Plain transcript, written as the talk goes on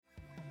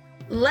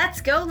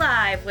Let's go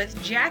live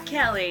with Jack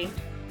Kelly.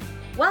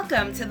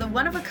 Welcome to the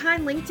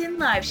one-of-a-kind LinkedIn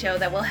live show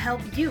that will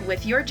help you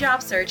with your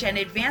job search and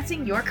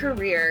advancing your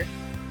career.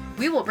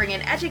 We will bring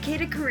in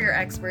educated career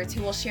experts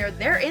who will share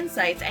their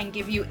insights and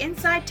give you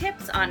inside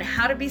tips on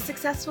how to be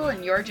successful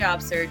in your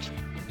job search.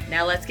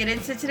 Now let's get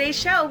into today's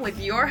show with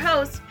your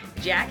host,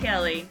 Jack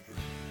Kelly.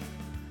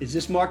 Is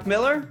this Mark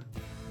Miller?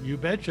 You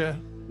betcha.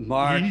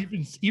 Mark.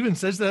 It even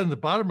says that on the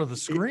bottom of the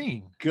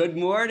screen. Good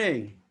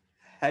morning.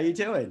 How you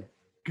doing?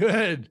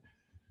 Good.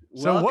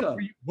 So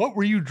what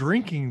were you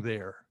drinking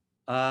there?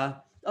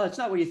 It's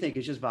not what you think.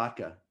 It's just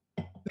vodka.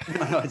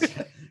 No,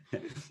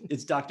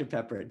 it's Dr.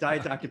 Pepper,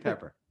 Diet Dr.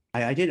 Pepper.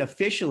 I did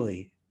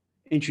officially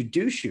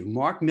introduce you,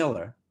 Mark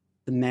Miller,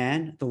 the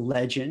man, the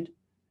legend,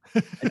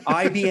 an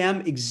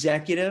IBM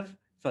executive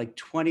for like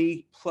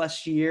 20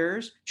 plus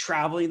years,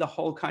 traveling the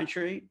whole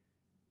country,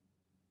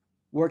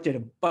 worked at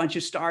a bunch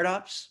of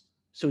startups.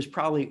 So he's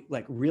probably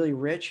like really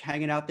rich,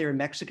 hanging out there in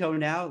Mexico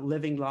now,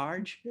 living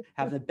large,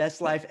 having the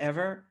best life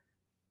ever.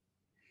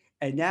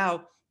 And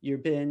now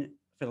you've been,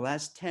 for the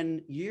last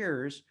 10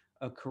 years,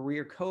 a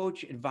career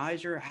coach,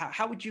 advisor.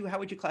 How would you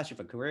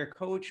classify career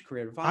coach,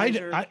 career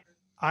advisor?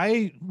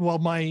 Well,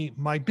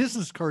 my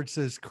business card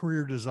says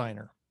career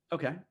designer.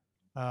 Okay.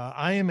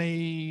 I am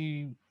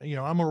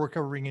I'm a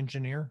recovering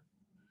engineer.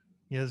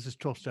 There's this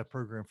 12-step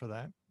program for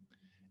that.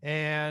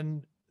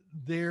 And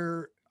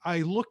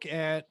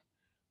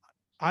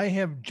I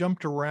have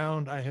jumped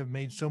around. I have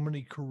made so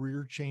many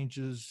career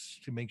changes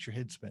to make your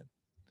head spin.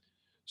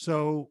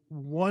 So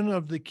one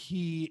of the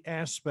key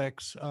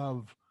aspects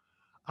of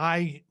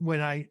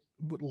when I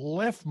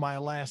left my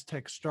last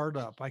tech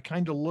startup, I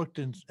kind of looked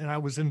and I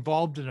was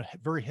involved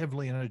very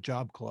heavily in a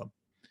job club.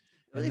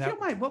 If you don't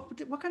mind,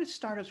 what kind of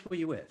startups were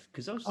you with?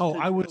 Because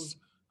I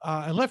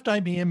left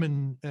IBM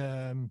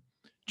in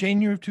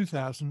January of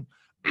 2000,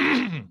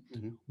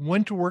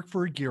 went to work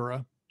for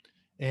Agira.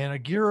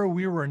 And Agira,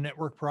 we were a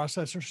network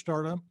processor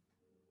startup.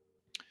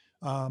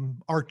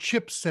 Our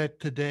chipset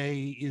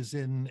today is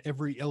in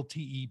every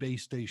LTE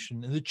base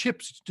station, and the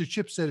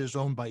chipset is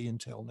owned by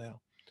Intel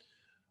now.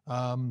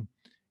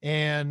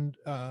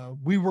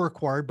 We were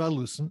acquired by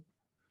Lucent.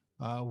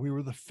 We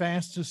were the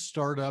fastest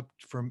startup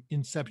from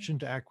inception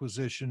to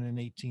acquisition in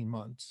 18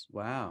 months.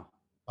 Wow.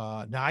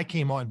 Now I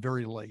came on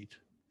very late.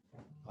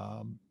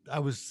 I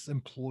was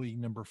employee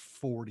number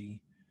 40.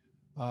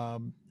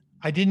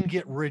 I didn't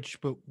get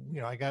rich, but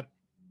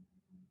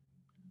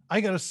I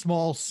got a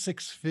small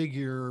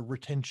 6-figure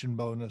retention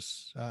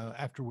bonus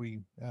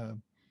afterwards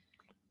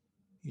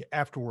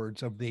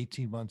of the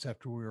 18 months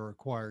after we were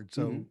acquired.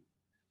 So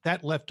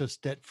that left us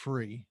debt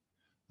free.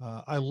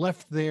 I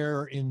left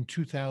there in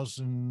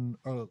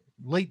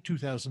late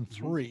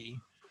 2003.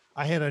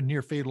 I had a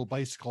near fatal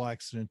bicycle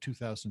accident in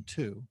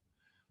 2002.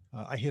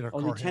 I hit a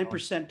car. Only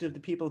 10% of the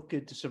people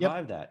could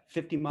survive that.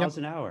 50 miles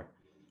an hour.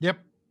 Yep.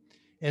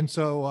 And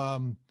so,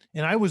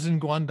 and I was in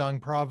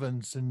Guangdong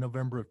province in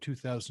November of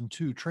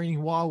 2002 training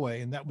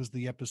Huawei, and that was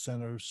the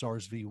epicenter of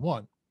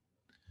SARS-V1.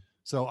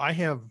 So I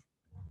have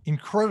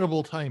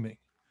incredible timing.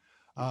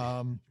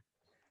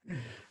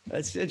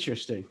 That's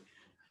interesting.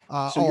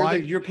 So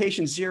you're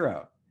patient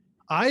zero.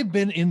 I've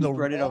been in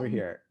brought it over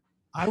here.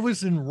 I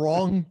was in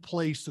wrong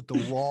place at the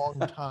wrong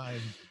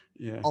time.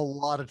 A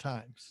lot of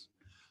times.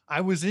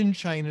 I was in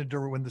China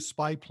when the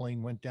spy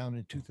plane went down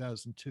in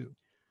 2002.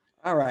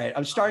 All right,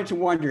 I'm starting to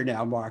wonder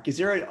now, Mark. Is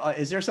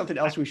there something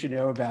else we should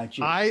know about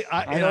you?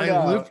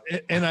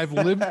 I've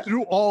lived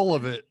through all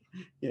of it.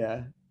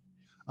 Yeah.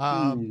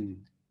 And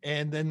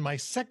then my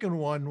second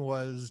one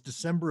was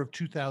December of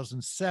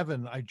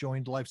 2007. I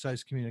joined Life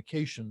Size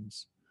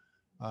Communications.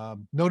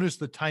 Notice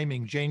the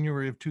timing: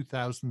 January of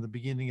 2000, the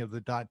beginning of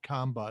the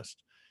 .com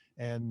bust,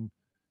 and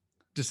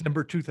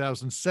December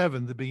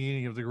 2007, the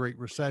beginning of the Great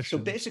Recession.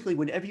 So basically,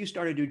 whenever you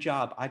start a new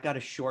job, I got to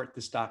short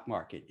the stock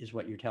market, is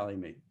what you're telling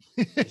me.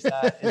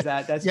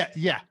 That's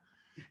yeah.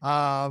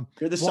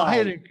 You're the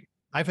side.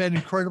 I've had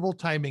incredible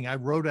timing. I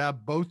rode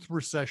out both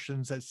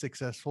recessions at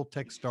successful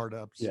tech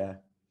startups. Yeah.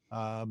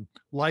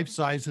 Life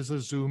Size is a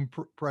Zoom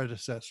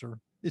predecessor.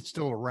 It's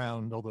still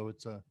around, although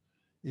it's a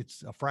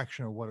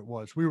fraction of what it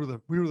was. We were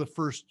the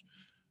first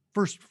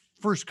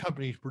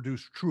company to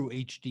produce true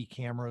HD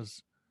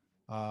cameras.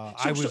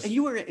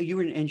 You were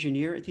an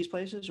engineer at these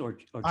places, or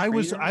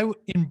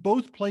in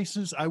both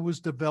places. I was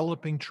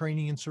developing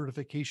training and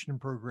certification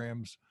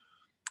programs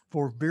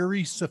for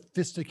very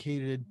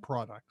sophisticated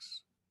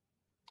products.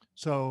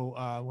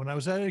 So when I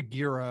was at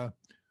Agira,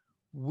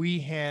 we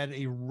had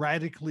a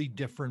radically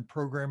different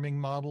programming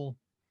model.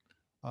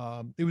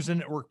 It was a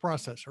network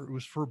processor. It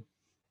was for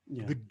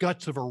the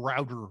guts of a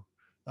router,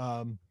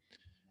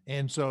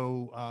 and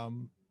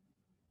so.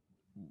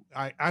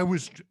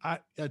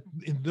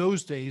 In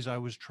those days, I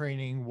was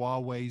training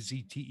Huawei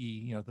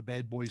ZTE, the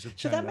bad boys of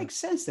China. So that makes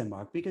sense then,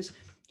 Mark, because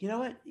you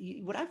know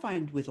what I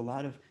find with a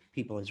lot of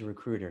people as a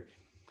recruiter,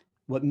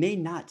 what may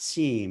not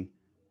seem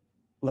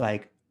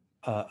like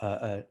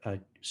a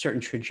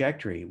certain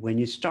trajectory, when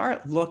you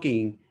start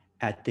looking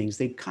at things,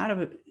 they kind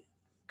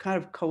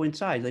of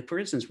coincide. Like, for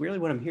instance, really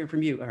what I'm hearing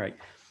from you, all right,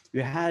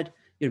 you had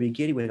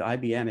beginning with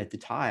IBM at the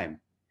time,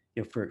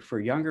 for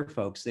younger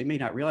folks, they may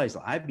not realize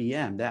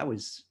IBM,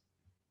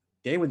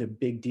 they were the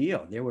big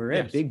deal. They were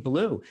Yes. Big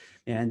Blue,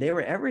 and they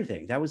were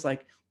everything. That was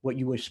like what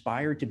you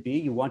aspired to be.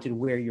 You wanted to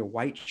wear your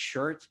white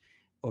shirt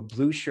or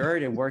blue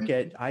shirt and work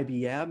at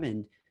IBM,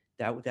 and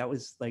that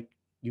was like,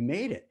 you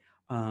made it.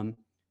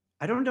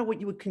 I don't know what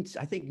you would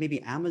I think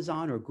maybe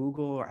Amazon or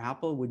Google or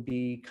Apple would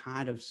be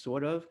kind of,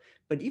 sort of,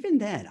 but even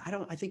then,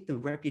 I think the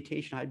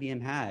reputation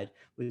IBM had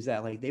was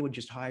that like they would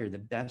just hire the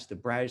best, the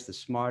brightest, the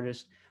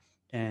smartest.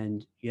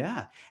 And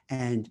yeah.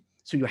 And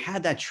so you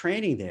had that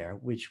training there,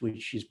 which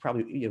is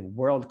probably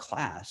world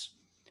class,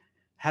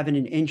 having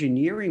an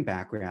engineering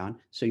background.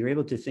 So you're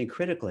able to think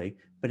critically,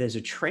 but as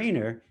a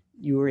trainer,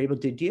 you were able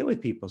to deal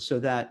with people so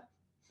that,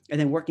 and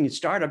then working at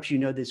startups,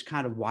 this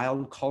kind of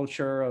wild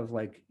culture of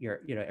like,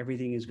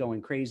 everything is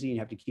going crazy and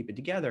you have to keep it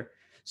together.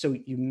 So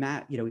you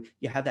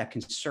have that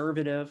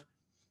conservative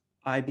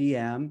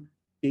IBM,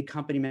 big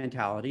company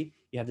mentality.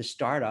 You have the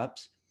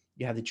startups,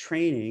 you have the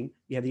training,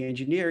 you have the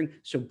engineering.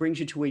 So it brings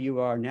you to where you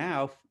are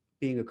now,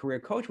 being a career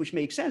coach, which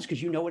makes sense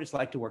because you know what it's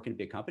like to work in a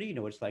big company. You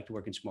know what it's like to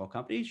work in small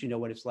companies. You know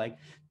what it's like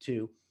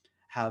to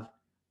have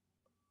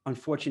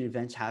unfortunate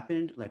events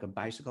happen, like a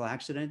bicycle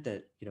accident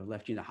that,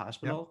 left you in the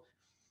hospital. Yep.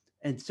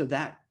 And so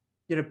that,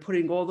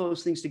 putting all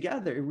those things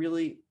together, it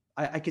really,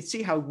 I could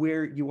see how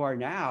where you are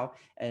now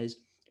as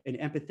an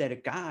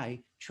empathetic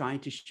guy trying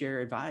to share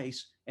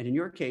advice. And in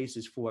your case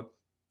is for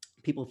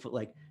people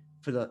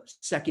for the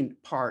second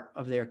part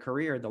of their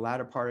career, the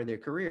latter part of their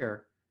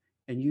career,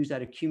 and use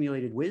that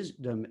accumulated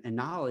wisdom and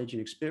knowledge and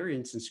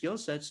experience and skill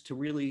sets to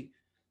really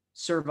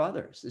serve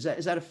others. Is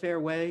that a fair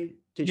way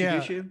to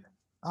introduce you?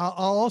 I'll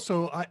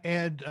also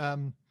add,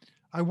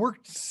 I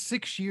worked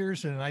 6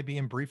 years in an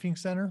IBM briefing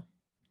center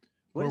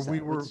where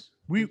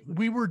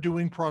we were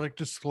doing product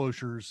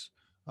disclosures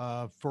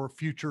for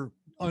future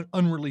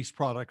unreleased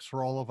products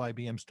for all of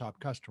IBM's top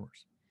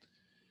customers.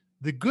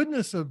 The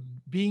goodness of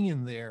being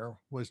in there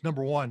was,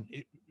 number one,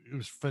 it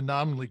was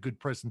phenomenally good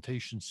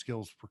presentation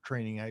skills for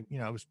training.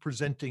 I was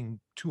presenting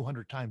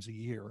 200 times a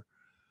year.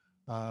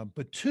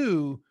 But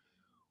two,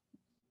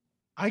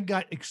 I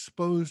got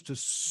exposed to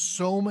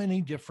so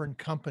many different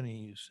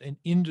companies and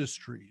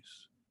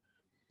industries.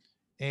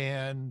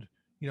 And,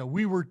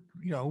 we were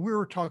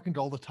talking to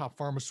all the top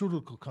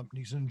pharmaceutical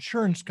companies and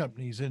insurance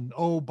companies. And,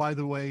 oh, by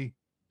the way,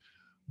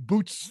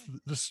 Boots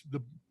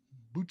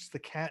the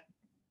Cat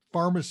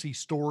pharmacy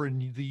store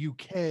in the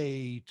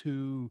UK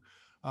to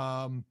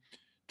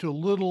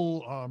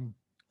little,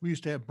 we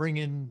used to bring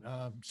in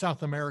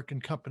South American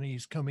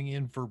companies coming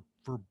in for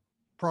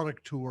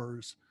product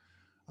tours.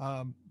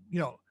 So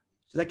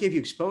that gave you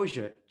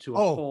exposure to a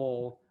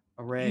whole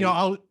array.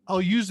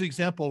 I'll use the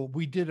example.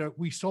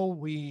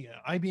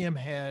 IBM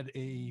had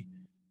a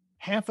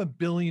 $500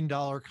 million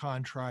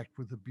contract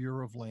with the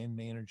Bureau of Land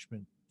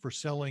Management for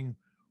selling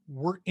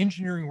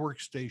engineering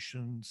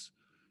workstations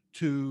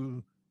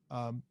to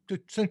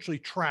essentially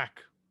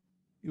track.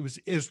 It was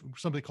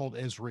something called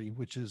Esri,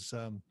 which is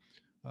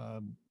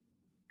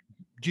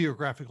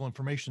geographical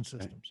information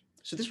systems. Right.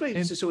 So this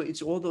way, so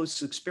it's all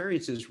those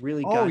experiences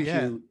really got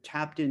you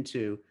tapped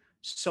into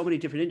so many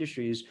different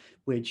industries,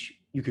 which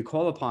you could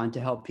call upon to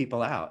help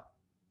people out.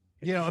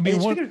 Yeah, I mean,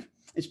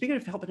 speaking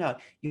of helping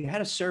out, you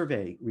had a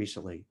survey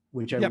recently,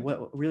 which I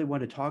really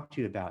want to talk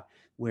to you about,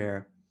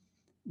 where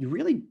you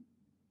really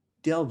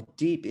delve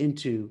deep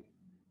into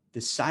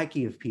the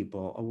psyche of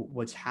people,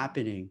 what's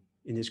happening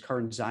in this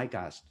current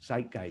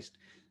zeitgeist,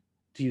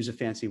 to use a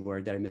fancy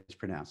word that I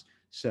mispronounced.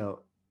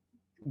 So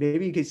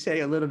maybe you could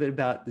say a little bit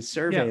about the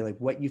survey, like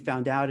what you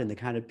found out and the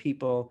kind of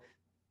people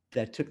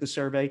that took the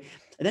survey.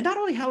 And then not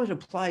only how it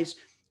applies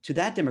to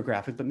that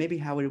demographic, but maybe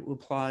how it will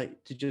apply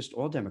to just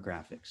all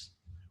demographics.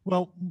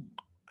 Well,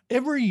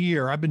 every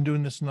year, I've been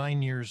doing this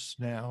 9 years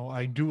now,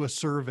 I do a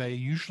survey,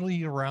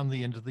 usually around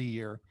the end of the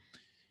year.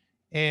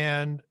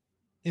 And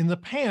in the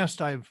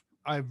past, I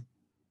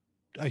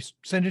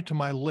send it to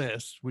my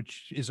list,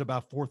 which is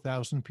about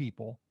 4,000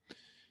 people.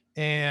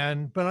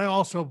 But I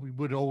also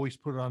would always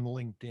put it on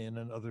LinkedIn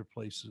and other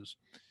places.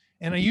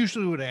 And I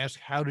usually would ask,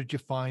 how did you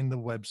find the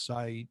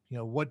website?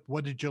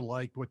 What did you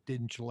like? What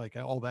didn't you like?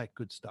 All that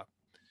good stuff.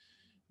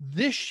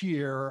 This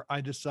year,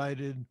 I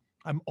decided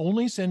I'm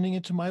only sending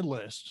it to my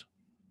list.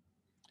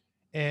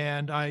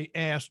 And I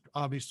asked,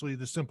 obviously,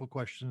 the simple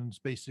questions,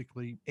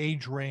 basically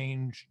age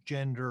range,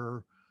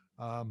 gender.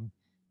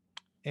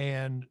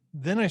 And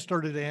then I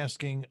started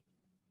asking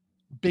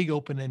big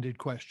open-ended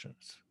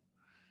questions.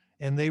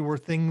 And they were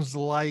things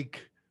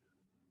like,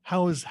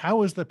 how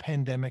has the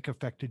pandemic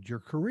affected your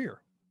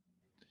career?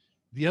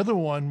 The other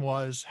one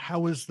was,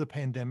 how has the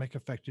pandemic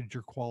affected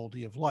your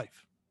quality of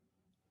life?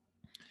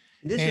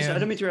 I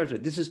don't mean to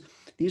interrupt.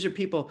 These are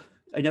people,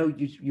 I know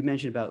you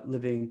mentioned about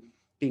being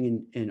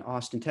in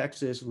Austin,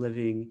 Texas,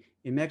 living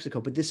in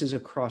Mexico, but this is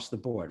across the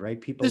board, right?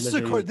 This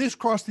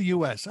across the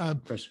U.S.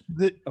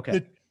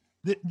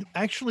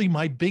 Actually,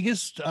 my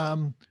biggest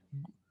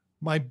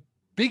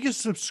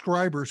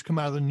subscribers come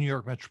out of the New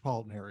York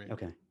metropolitan area.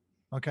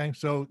 Okay.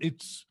 So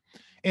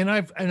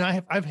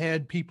I've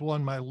had people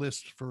on my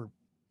list for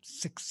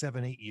 6,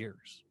 7, 8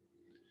 years.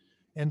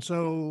 And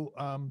so,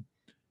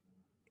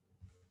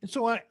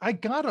 I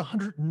got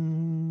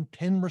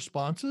 110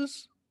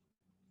 responses,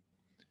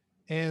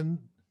 and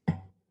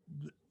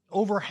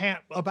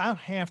about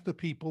half the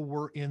people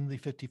were in the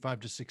 55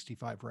 to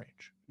 65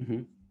 range.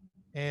 Mm-hmm.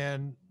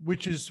 And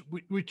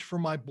which for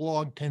my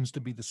blog tends to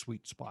be the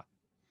sweet spot.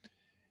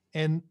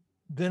 And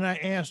then I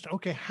asked,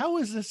 okay, how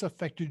has this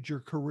affected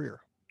your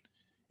career?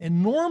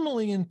 And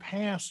normally in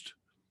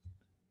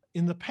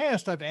the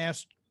past, I've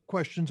asked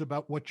questions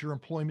about what your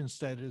employment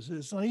status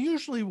is. And I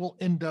usually will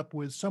end up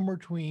with somewhere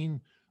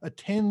between a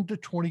 10 to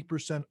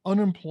 20%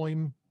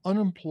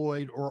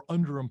 unemployed or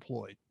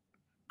underemployed,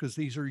 because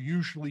these are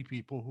usually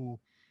people who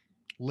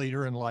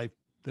later in life,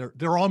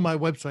 they're on my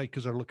website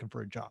because they're looking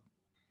for a job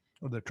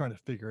or they're trying to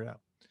figure it out.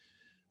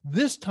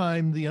 This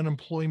time, the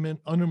underemployment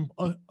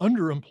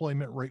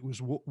rate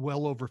was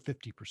well over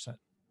 50%.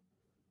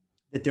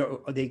 That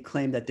they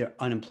claim that they're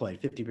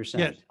unemployed, 50%.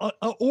 Yes,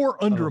 or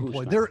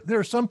underemployed. There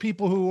are some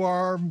people who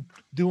are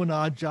doing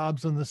odd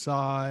jobs on the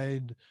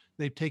side.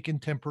 They've taken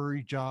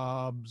temporary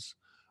jobs.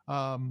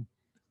 Some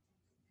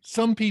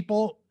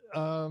people,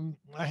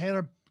 I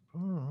had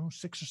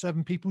 6 or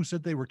 7 people who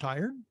said they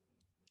retired.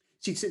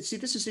 See,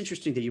 this is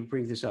interesting that you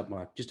bring this up,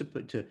 Mark. Just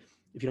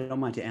if you don't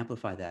mind, to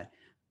amplify that.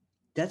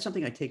 That's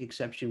something I take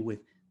exception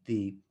with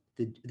the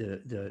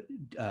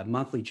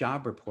monthly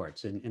job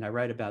reports, and I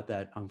write about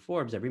that on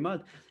Forbes every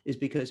month, is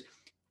because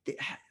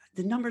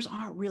the numbers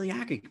aren't really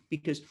accurate.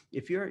 Because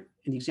if you're,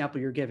 in the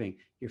example you're giving,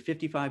 you're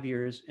 55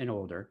 years and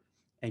older,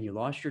 and you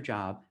lost your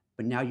job,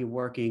 but now you're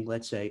working,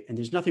 let's say, and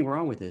there's nothing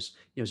wrong with this.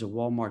 There's a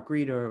Walmart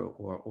greeter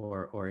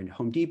or in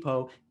Home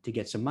Depot to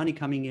get some money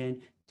coming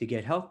in to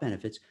get health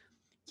benefits.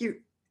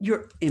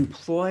 You're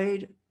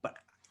employed, but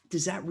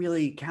does that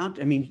really count?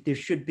 I mean, there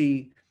should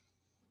be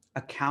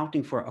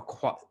accounting for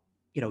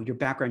your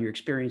background, your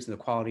experience, and the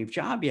quality of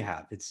job you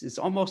have. It's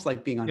almost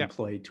like being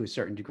unemployed to a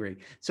certain degree.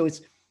 So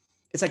it's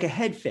like a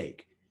head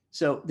fake.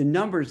 So the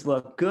numbers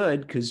look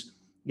good because,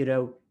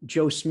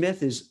 Joe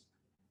Smith is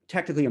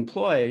technically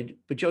employed,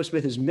 but Joe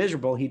Smith is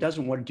miserable. He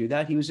doesn't want to do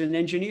that. He was an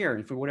engineer,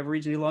 and for whatever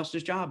reason, he lost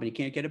his job and he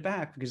can't get it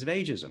back because of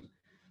ageism.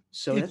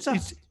 So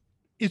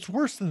it's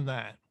worse than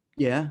that.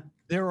 Yeah.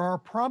 There are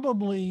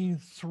probably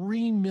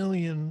 3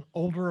 million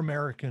older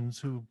Americans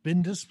who've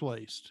been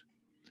displaced,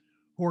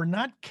 who are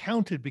not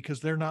counted because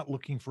they're not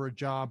looking for a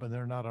job and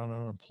they're not on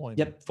unemployment.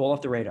 Yep, fall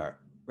off the radar,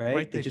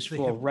 right? They just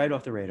fall right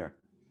off the radar.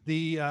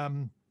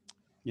 I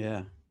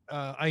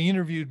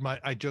interviewed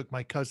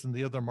my cousin,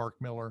 the other Mark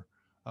Miller,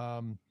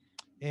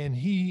 and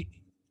he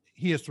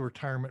has the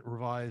Retirement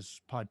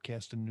Revised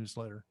podcast and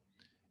newsletter.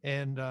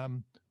 And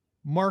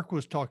Mark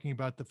was talking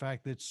about the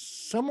fact that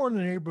somewhere in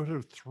the neighborhood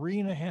of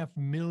 3.5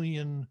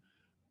 million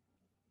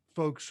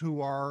folks who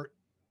are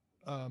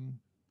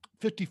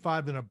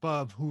 55 and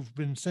above who've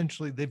been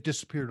they've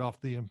disappeared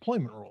off the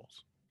employment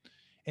rolls.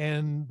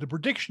 And the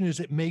prediction is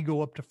it may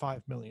go up to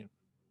 5 million.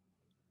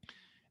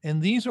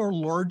 And these are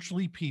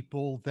largely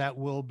people that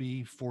will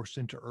be forced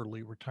into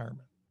early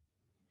retirement.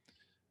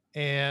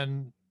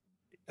 And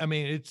I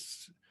mean,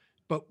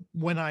 but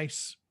when I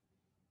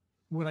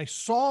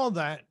saw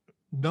that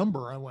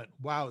number, I went,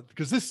 wow,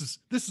 because this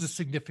is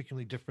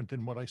significantly different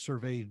than what I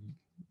surveyed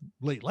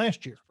late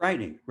last year.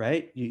 Frightening,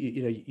 right?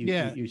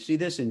 You see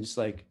this and it's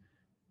like.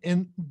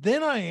 And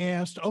then I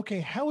asked, okay,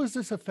 how has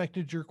this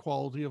affected your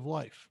quality of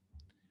life?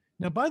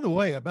 Now, by the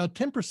way, about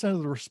 10%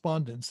 of the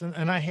respondents,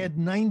 and I had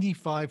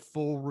 95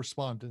 full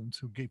respondents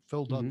who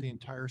filled out the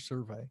entire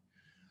survey.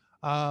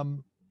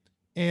 And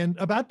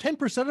about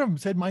 10% of them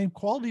said my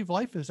quality of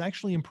life has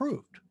actually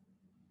improved.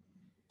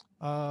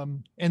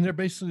 And they're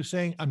basically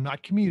saying, I'm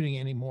not commuting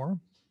anymore.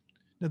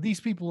 Now,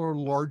 these people are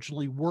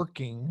largely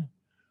working.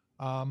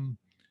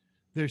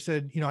 They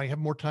said, I have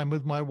more time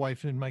with my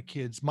wife and my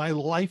kids. My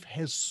life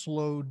has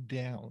slowed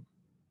down,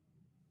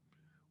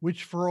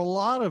 which for a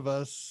lot of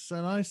us,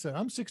 and I said,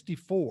 I'm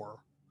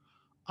 64.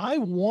 I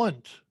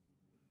want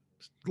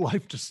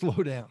life to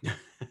slow down.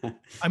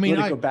 I mean, you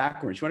want to go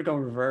backwards. You want to go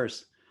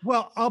reverse.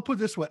 Well, I'll put it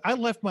this way. I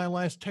left my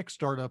last tech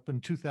startup in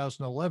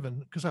 2011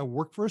 because I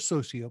worked for a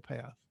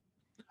sociopath.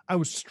 I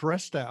was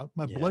stressed out.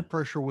 My blood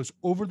pressure was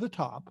over the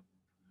top.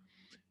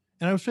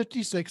 And I was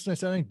 56 and I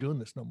said, I ain't doing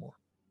this no more.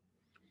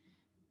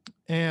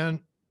 And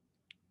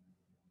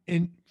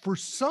for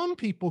some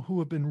people who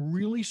have been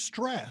really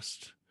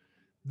stressed,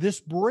 this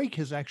break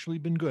has actually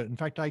been good. In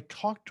fact, I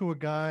talked to a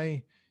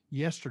guy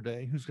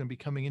yesterday who's going to be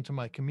coming into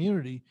my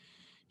community.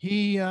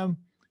 He's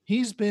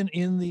been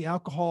in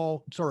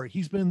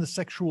the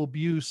sexual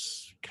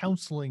abuse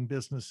counseling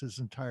business his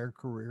entire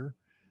career.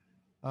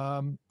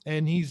 And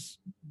he's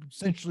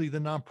essentially the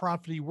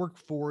nonprofit he worked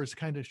for is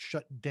kind of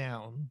shut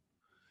down.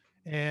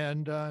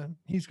 And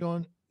he's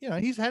going,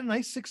 he's had a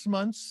nice 6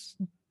 months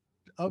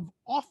of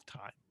off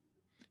time.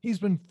 He's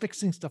been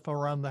fixing stuff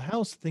around the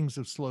house. Things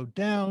have slowed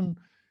down.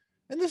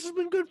 And this has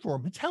been good for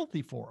him. It's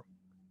healthy for him.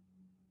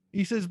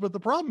 He says, but the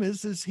problem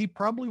is he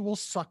probably will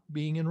suck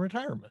being in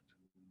retirement.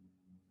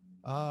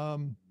 I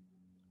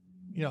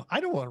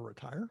don't want to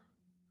retire.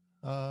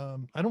 I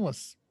don't want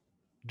to,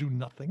 do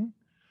nothing.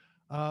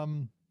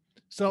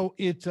 So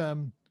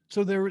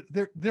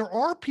there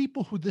are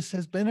people who this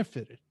has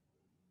benefited.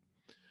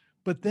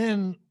 But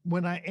then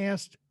when I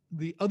asked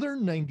the other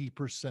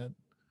 90%,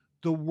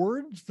 the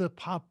words that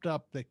popped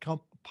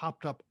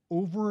up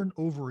over and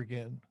over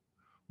again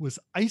was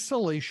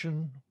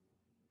isolation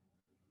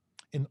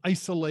and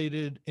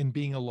isolated and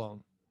being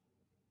alone.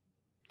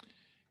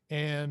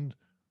 And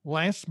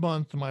last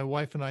month, my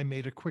wife and I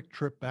made a quick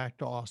trip back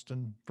to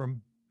Austin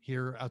from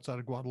here outside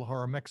of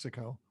Guadalajara,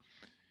 Mexico.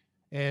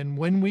 And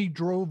when we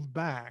drove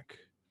back,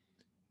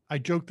 I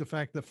joked the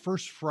fact that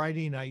first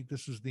Friday night,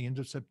 this was the end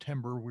of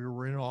September, we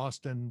were in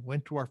Austin,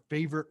 went to our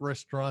favorite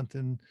restaurant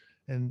on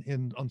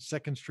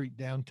 2nd Street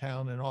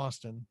downtown in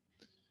Austin,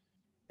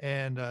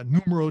 and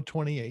numero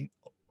 28.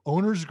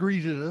 Owners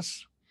greeted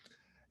us,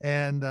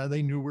 and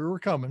they knew we were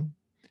coming.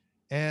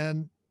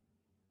 And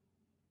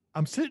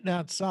I'm sitting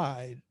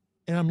outside,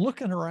 and I'm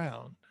looking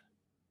around,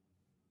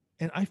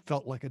 and I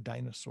felt like a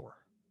dinosaur.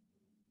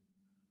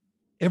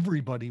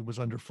 Everybody was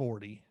under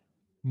 40.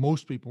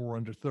 Most people were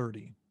under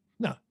 30.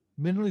 Now,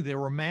 admittedly, they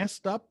were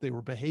masked up. They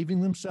were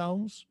behaving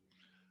themselves.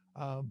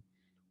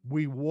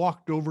 We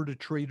walked over to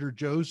Trader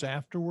Joe's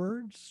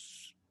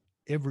afterwards.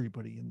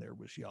 Everybody in there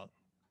was young.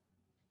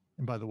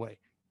 And by the way,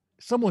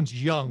 someone's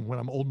young when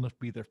I'm old enough to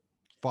be their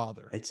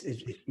father. It's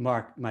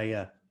Mark,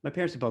 my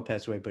parents have both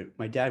passed away, but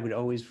my dad would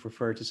always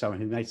refer to someone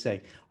who might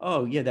say,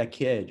 "Oh, yeah, that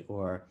kid,"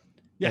 or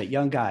that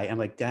young guy. I'm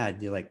like,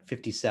 "Dad, you're like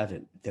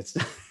 57. That's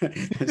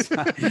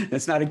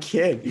not a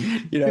kid."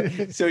 You know,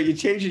 so it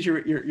changes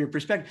your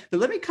perspective. But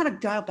let me kind of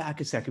dial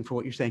back a second for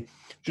what you're saying,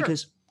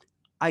 because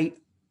I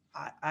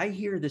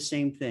hear the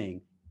same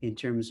thing in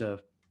terms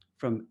of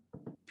from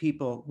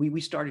people.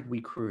 We started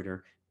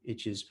Recruiter,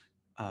 which is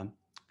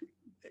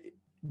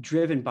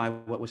driven by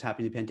what was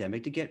happening in the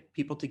pandemic, to get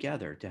people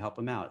together, to help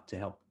them out, to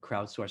help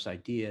crowdsource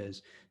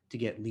ideas, to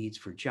get leads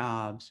for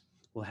jobs.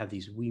 We'll have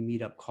these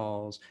meetup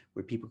calls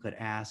where people could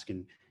ask,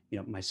 and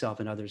myself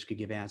and others could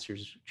give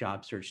answers,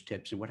 job search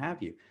tips, and what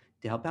have you,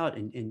 to help out.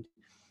 And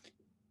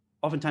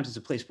oftentimes it's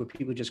a place where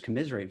people just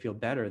commiserate and feel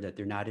better that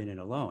they're not in it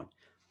alone.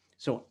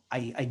 So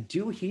I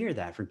do hear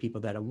that from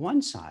people that on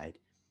one side,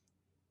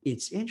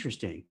 it's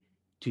interesting,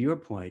 to your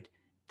point,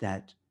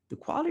 that the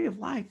quality of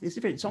life is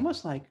different. It's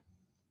almost like,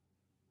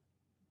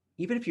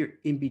 even if you're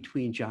in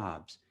between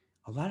jobs,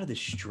 a lot of the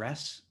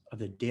stress of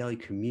the daily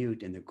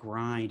commute and the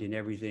grind and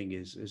everything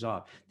is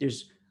off.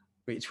 It's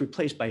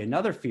replaced by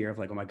another fear of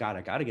like, oh my God,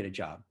 I got to get a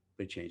job,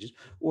 but it changes.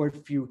 Or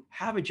if you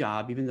have a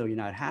job, even though you're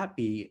not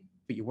happy,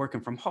 but you're working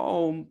from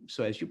home.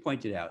 So as you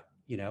pointed out,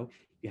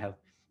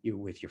 you're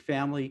with your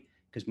family,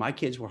 because my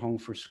kids were home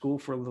for school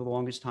for the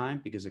longest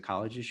time because the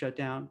college is shut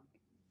down.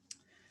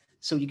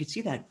 So you can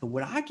see that. But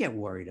what I get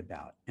worried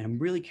about, and I'm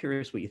really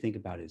curious what you think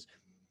about, is,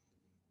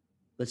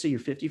 let's say you're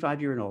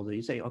 55 years and older.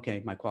 You say,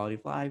 okay, my quality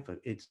of life,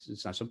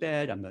 it's not so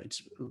bad.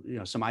 It's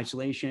some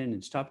isolation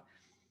and stuff.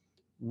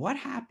 What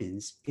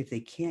happens if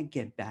they can't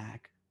get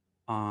back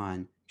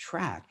on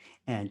track?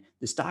 And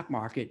the stock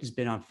market has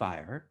been on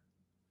fire.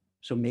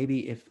 So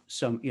maybe if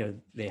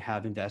they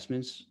have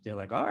investments, they're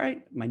like, all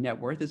right, my net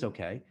worth is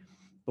okay.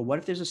 But what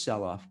if there's a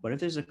sell-off? What if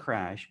there's a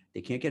crash?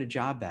 They can't get a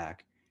job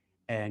back.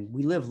 And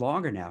we live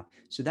longer now.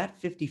 So that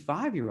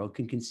 55-year-old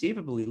can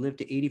conceivably live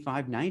to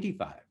 85,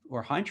 95, or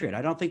 100.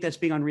 I don't think that's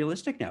being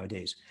unrealistic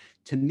nowadays.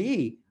 To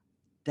me,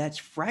 that's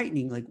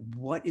frightening. Like,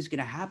 what is going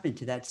to happen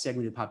to that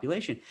segment of the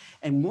population?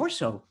 And more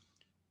so,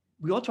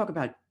 we all talk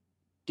about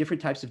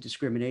different types of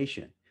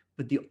discrimination,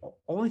 but the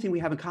only thing we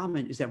have in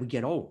common is that we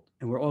get old,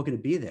 and we're all going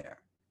to be there.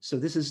 So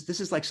this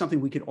is like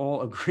something we could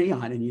all agree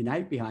on and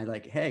unite behind.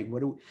 Like, hey, what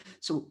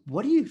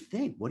do you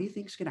think? What do you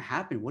think is going to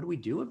happen? What do we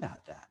do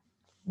about that?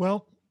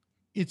 Well,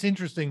 it's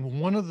interesting.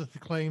 One of the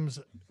claims,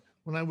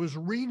 when I was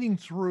reading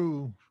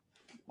through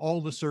all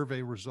the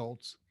survey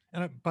results,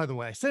 and by the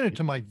way, I sent it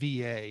to my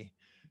VA,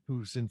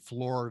 who's in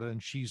Florida,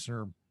 and she's in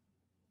her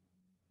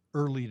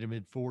early to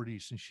mid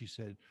 40s. And she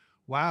said,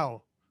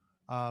 wow,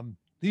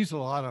 these are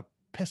a lot of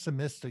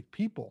pessimistic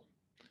people.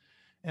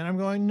 And I'm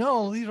going,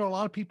 no, these are a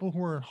lot of people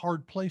who are in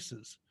hard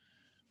places.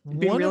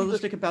 Being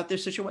realistic about their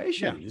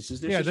situation. Yeah, This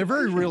is their situation. They're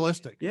very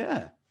realistic.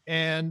 Yeah.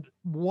 And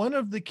one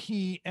of the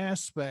key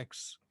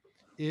aspects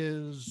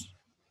is,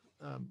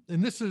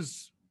 and this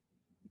is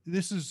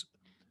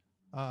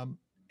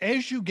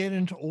as you get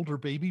into older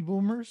baby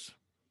boomers,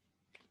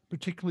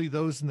 particularly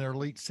those in their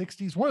late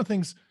 60s,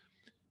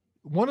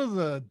 one of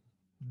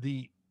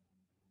the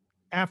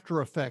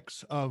after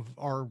effects of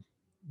our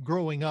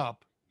growing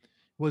up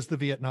was the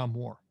Vietnam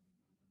War.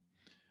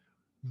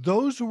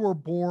 Those who were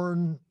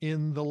born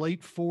in the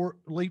late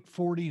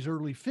 40s,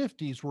 early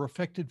 50s were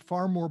affected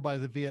far more by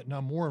the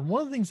Vietnam War. And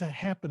one of the things that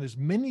happened is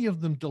many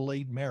of them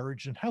delayed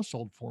marriage and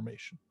household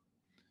formation.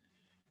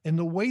 And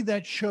the way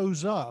that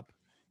shows up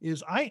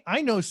is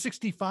I know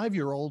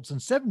 65-year-olds and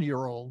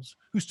 70-year-olds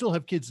who still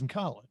have kids in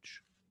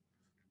college,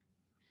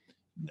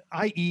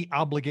 i.e.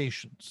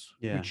 obligations,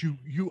 which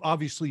you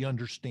obviously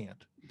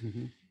understand.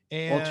 Mm-hmm.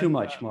 And, well, too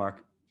much,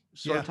 Mark.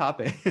 Sore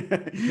topic.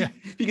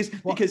 Because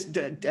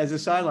as a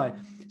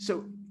sideline,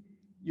 so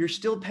you're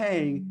still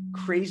paying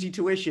crazy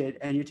tuition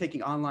and you're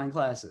taking online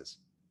classes.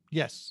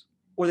 Yes.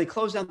 Or they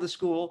close down the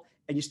school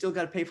and you still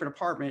got to pay for an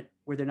apartment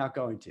where they're not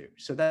going to.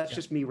 So that's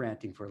just me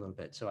ranting for a little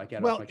bit. So I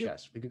get off my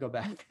chest. We could go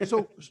back.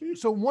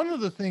 So one of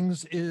the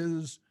things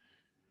is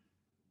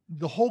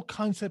the whole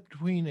concept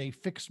between a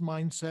fixed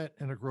mindset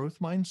and a growth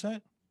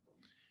mindset.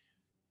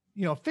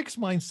 You know, fixed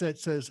mindset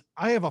says,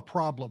 I have a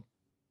problem.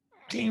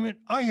 Damn it,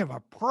 I have a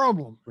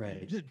problem.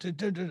 Right.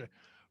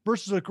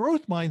 Versus a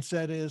growth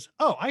mindset is,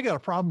 oh, I got a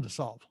problem to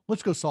solve.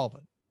 Let's go solve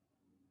it.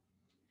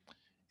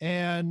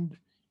 And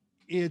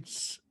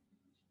it's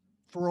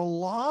for a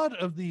lot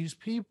of these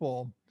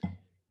people,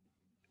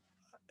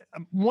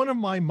 one of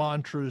my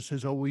mantras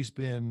has always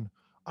been,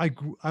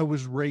 I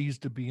was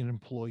raised to be an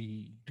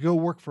employee, to go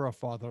work for a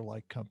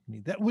father-like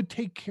company that would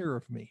take care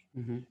of me.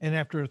 Mm-hmm. And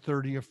after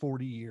 30 or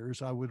 40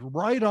 years, I would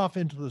ride off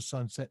into the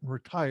sunset and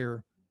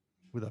retire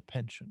with a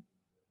pension.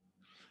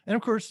 And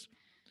of course,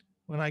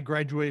 when I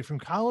graduated from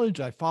college,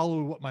 I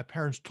followed what my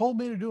parents told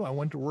me to do. I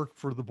went to work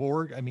for the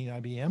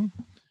IBM.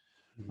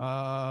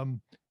 Mm-hmm.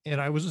 And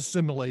I was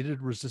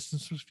assimilated.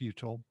 Resistance was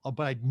futile.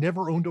 But I'd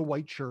never owned a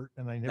white shirt,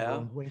 and I never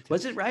owned white.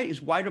 Was it right? It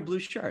was white or blue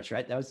shirts,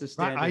 right? That was the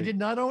standard. I did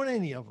not own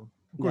any of them.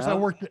 Of course,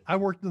 I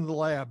worked in the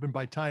lab, and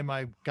by the time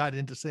I got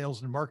into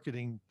sales and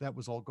marketing, that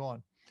was all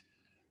gone.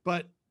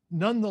 But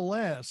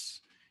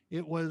nonetheless,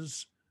 it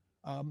was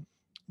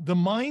the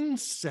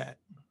mindset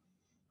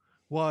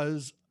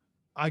was,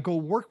 I go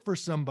work for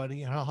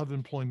somebody and I'll have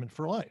employment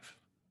for life.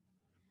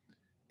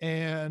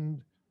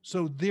 And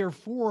so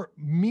therefore,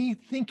 me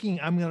thinking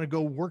I'm going to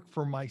go work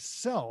for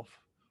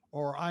myself,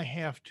 or I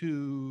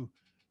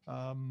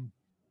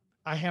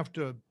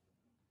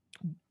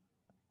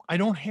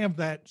don't have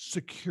that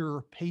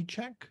secure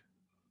paycheck.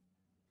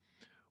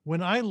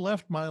 When I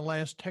left my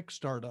last tech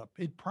startup,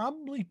 it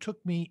probably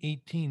took me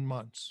 18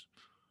 months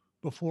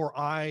before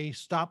I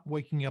stopped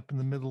waking up in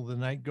the middle of the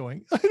night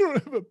going, I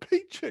don't have a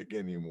paycheck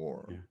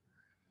anymore. Yeah.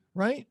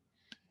 Right?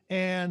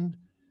 And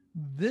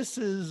this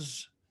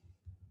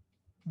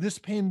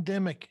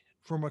pandemic,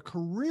 from a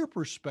career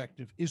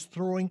perspective, is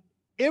throwing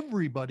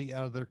everybody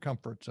out of their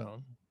comfort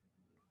zone.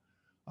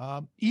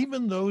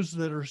 Even those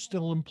that are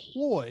still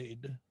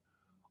employed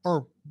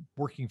are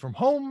working from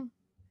home.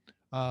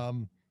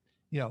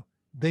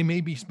 They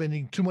may be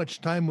spending too much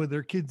time with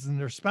their kids and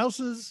their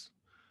spouses.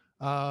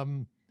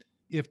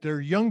 If they're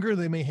younger,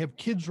 they may have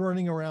kids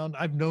running around.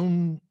 I've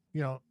known,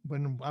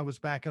 when I was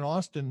back in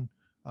Austin,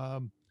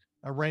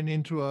 I ran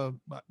into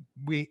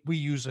we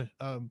use a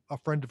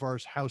friend of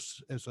ours'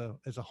 house as a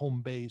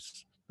home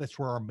base. That's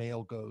where our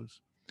mail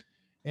goes.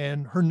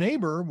 And her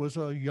neighbor was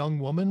a young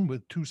woman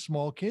with 2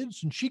 small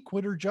kids, and she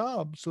quit her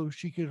job so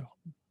she could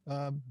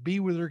be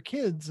with her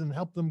kids and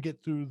help them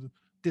get through the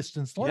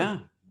distance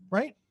learning. Yeah.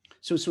 Right.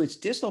 So it's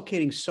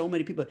dislocating so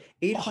many people.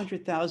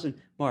 800,000,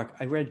 Mark,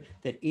 I read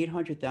that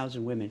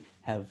 800,000 women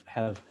have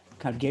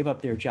kind of gave up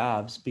their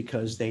jobs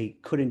because they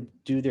couldn't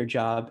do their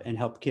job and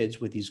help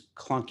kids with these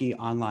clunky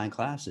online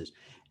classes.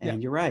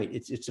 And You're right,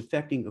 it's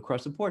affecting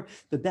across the board.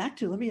 But back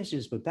to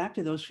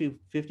those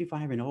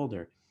 55 and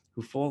older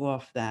who fall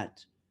off fall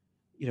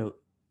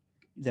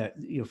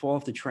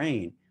off the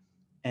train.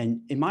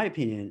 And in my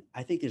opinion,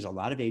 I think there's a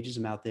lot of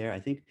ageism out there. I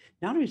think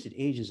not only is it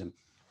ageism,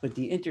 but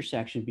the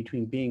intersection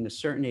between being a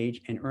certain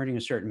age and earning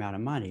a certain amount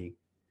of money,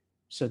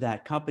 so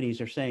that companies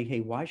are saying,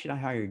 hey, why should I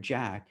hire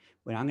Jack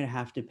when I'm going to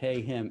have to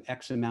pay him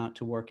X amount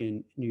to work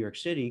in New York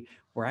City,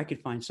 where I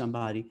could find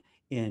somebody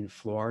in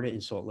Florida,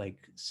 in Salt Lake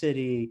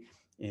City,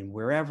 in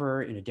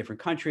wherever, in a different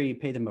country,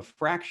 pay them a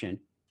fraction.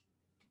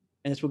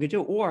 And that's what we could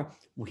do. Or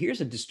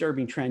here's a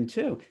disturbing trend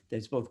too,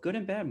 that's both good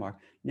and bad, Mark.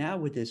 Now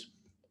with this,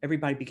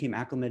 everybody became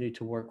acclimated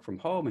to work from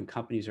home and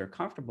companies are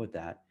comfortable with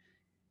that.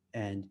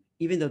 And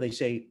even though they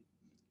say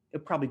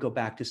it'll probably go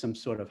back to some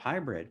sort of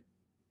hybrid,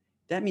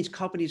 that means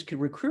companies can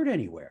recruit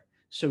anywhere.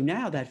 So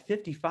now that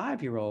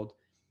 55-year-old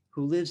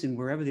who lives in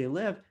wherever they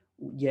live,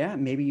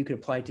 maybe you could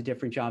apply to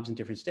different jobs in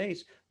different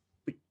states,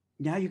 but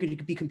now you're going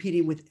to be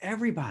competing with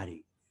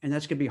everybody. And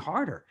that's going to be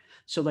harder.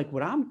 So like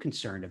what I'm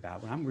concerned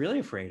about, what I'm really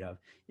afraid of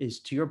is,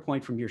 to your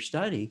point from your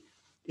study,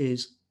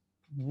 is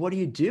what do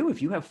you do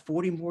if you have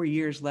 40 more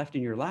years left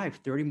in your life,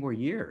 30 more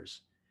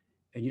years,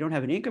 and you don't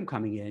have an income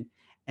coming in,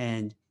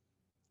 and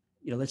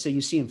let's say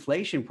you see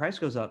inflation, price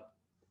goes up.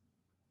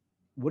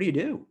 What do you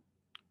do?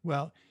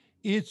 Well,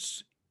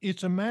 it's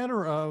a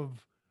matter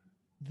of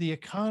the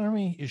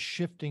economy is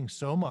shifting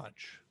so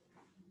much.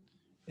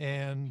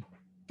 And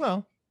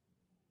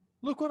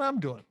look what I'm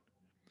doing.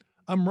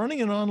 I'm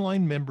running an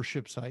online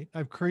membership site.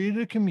 I've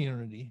created a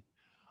community.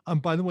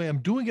 By the way, I'm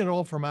doing it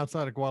all from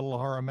outside of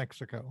Guadalajara,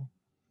 Mexico.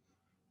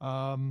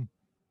 My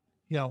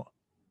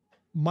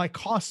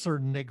costs are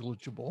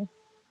negligible.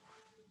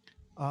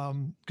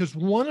 Because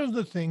one of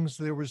the things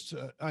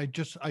I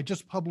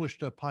just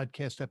published a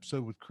podcast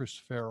episode with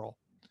Chris Farrell,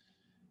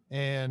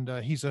 and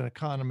he's an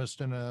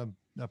economist and a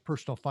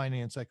personal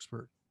finance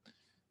expert.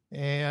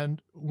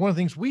 And one of the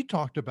things we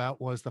talked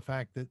about was the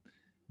fact that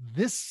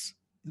this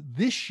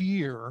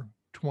year,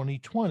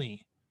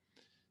 2020,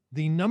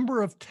 the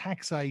number of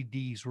tax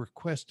IDs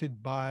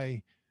requested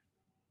by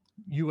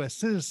U.S.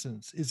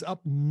 citizens is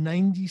up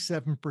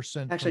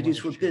 97%. Tax from IDs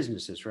last for year.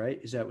 businesses, right?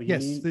 Is that what you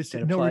Yes, mean? this,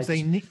 That in other words,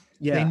 applies- they need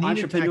a tax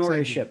ID.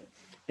 entrepreneurship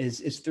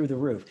is through the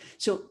roof.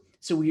 So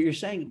what you're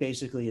saying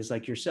basically is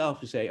like yourself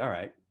to say, all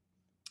right,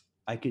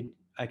 I could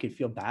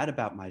feel bad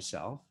about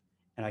myself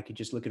and I could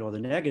just look at all the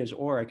negatives,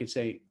 or I could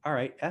say, all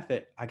right, F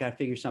it, I got to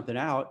figure something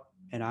out,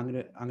 and I'm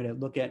gonna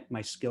look at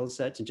my skill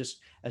sets, and just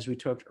as we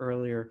talked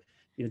earlier,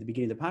 at the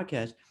beginning of the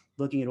podcast,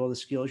 looking at all the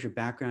skills, your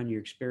background, your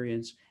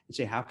experience, and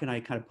say, how can I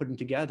kind of put them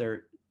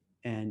together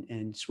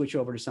and switch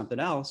over to something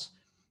else?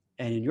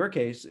 And in your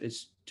case,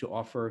 it's to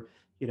offer,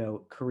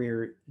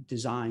 career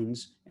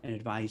designs and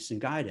advice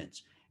and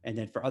guidance. And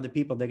then for other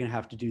people, they're going to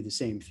have to do the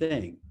same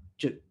thing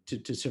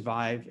to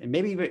survive, and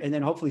and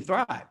then hopefully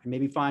thrive, and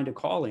maybe find a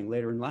calling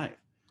later in life.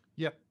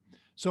 Yep.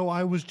 So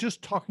I was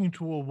just talking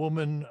to a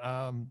woman.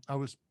 I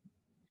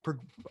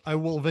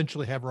will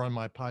eventually have her on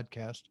my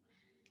podcast.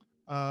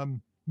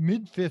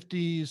 Mid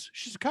 50s.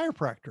 She's a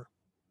chiropractor.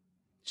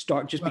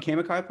 Became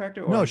a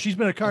chiropractor? No, she's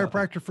been a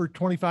chiropractor for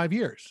 25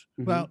 years.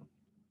 Mhm. Well,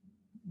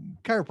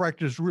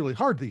 chiropractor is really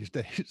hard these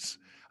days.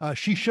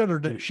 She shut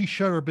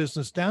her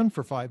business down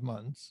for 5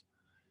 months,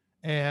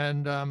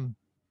 and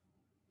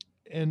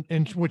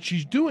what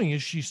she's doing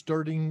is she's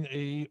starting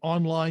a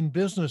online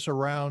business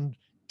around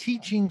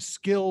teaching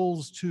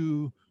skills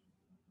to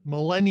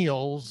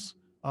millennials,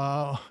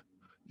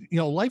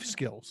 life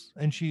skills.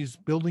 And she's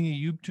building a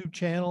YouTube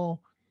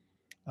channel.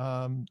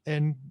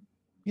 And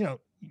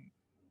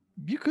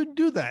you could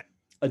do that.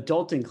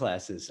 Adulting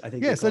classes, I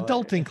think. Yes,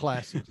 adulting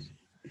classes.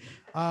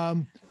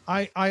 I've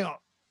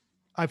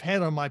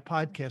had on my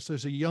podcast,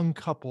 there's a young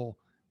couple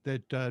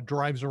that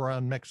drives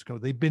around Mexico.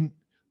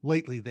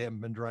 Lately they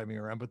haven't been driving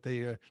around, but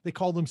they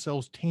call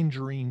themselves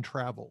Tangerine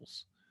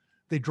Travels.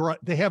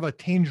 They have a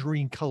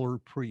tangerine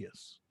colored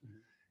Prius,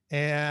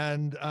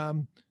 and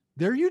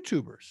they're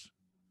YouTubers.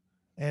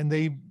 And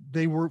they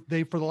for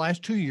the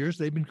last 2 years,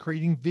 they've been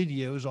creating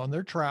videos on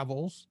their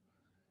travels,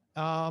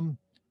 and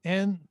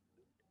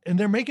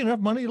they're making enough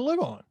money to live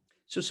on.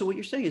 So what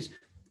you're saying is,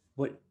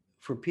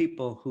 for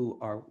people who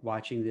are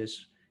watching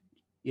this,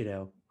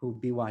 who'll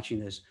be watching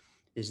this,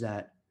 is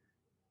that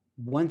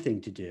one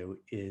thing to do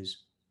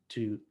is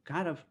to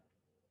kind of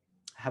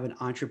have an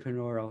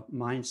entrepreneurial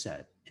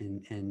mindset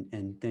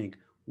and think,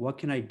 what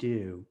can I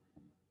do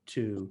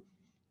to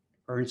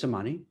earn some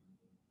money?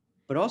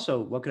 But also,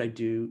 what could I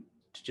do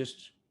to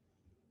just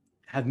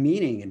have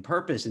meaning and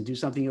purpose and do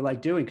something you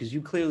like doing? Because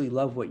you clearly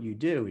love what you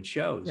do. It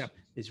shows. Yeah.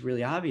 It's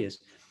really obvious.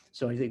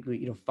 So I think,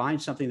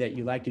 find something that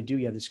you like to do,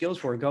 you have the skills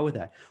for, and go with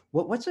that.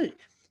 Do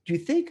you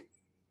think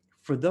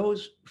for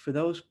those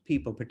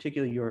people,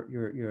 particularly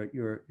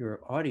your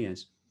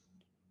audience,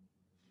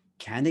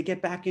 can they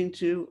get back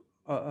into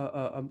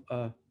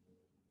a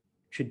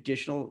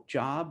traditional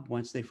job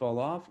once they fall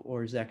off,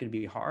 or is that going to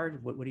be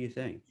hard? What do you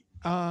think?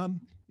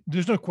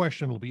 There's no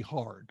question it'll be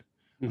hard.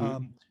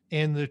 Mm-hmm.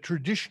 And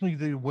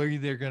the way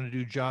they're going to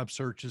do job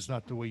search is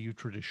not the way you've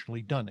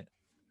traditionally done it.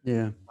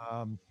 Yeah.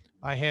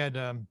 I had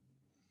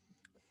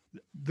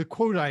the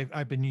quote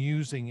I've been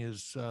using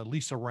is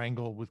Lisa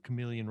Rangel with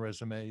Chameleon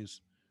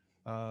Resumes,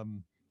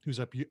 who's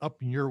up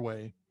in your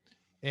way.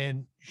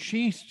 And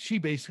she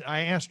basically,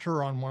 I asked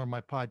her on one of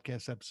my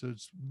podcast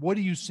episodes, what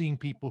are you seeing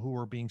people who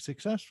are being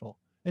successful?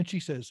 And she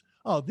says,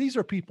 oh, these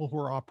are people who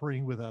are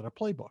operating without a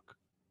playbook.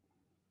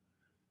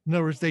 In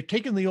other words, they've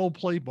taken the old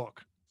playbook,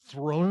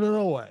 thrown it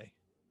away,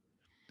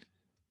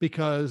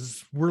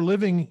 because we're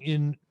living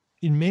in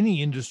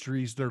many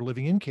industries, they're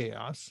living in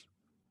chaos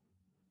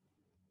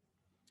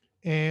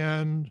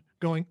and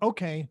going,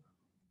 okay,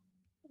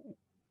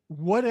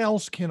 what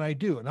else can I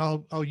do? And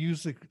I'll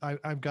use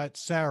I've got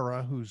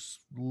Sarah, who's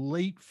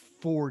late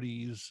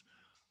 40s,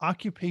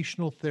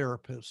 occupational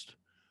therapist,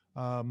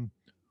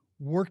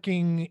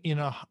 working in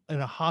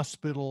a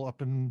hospital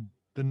up in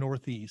the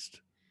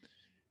Northeast.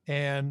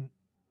 And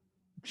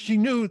she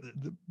knew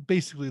that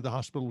basically the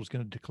hospital was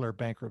going to declare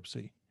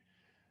bankruptcy.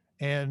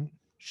 And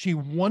she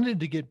wanted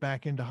to get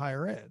back into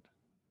higher ed.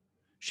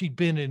 She'd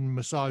been in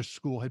massage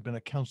school, had been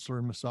a counselor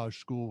in massage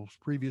schools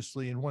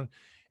previously,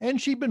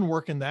 and she'd been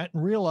working that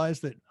and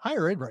realized that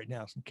higher ed right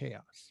now is in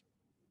chaos.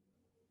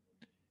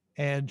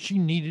 And she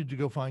needed to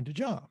go find a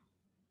job.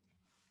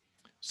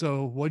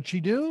 So what'd she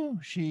do?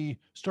 She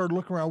started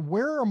looking around,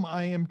 where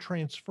I am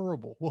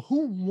transferable? Well,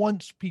 who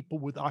wants people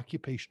with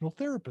occupational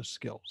therapist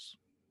skills?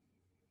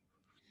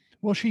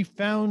 Well, she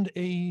found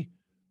a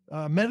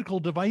medical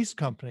device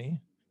company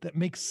that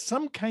makes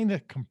some kind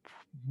of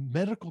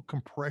medical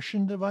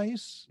compression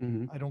device.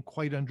 Mm-hmm. I don't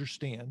quite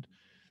understand.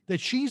 That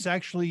she's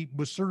actually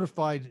was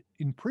certified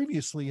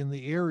previously in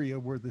the area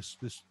where this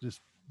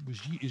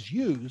is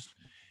used,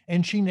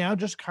 and she now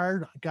just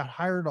got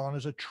hired on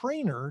as a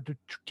trainer to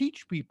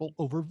teach people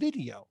over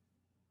video.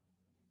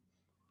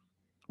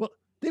 Well,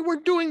 they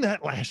weren't doing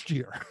that last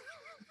year.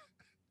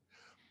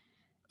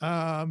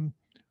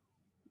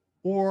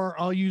 Or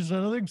I'll use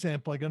another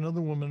example, like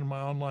another woman in my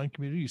online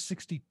community,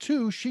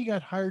 62, she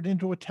got hired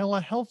into a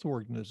telehealth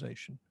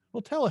organization.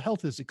 Well,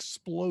 telehealth has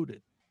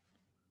exploded.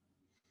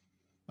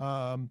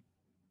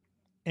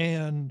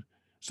 And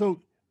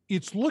so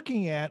it's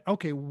looking at,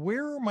 okay,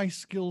 where are my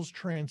skills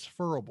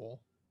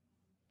transferable?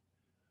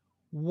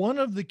 One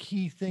of the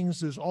key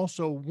things is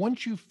also,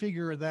 once you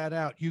figure that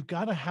out, you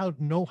got to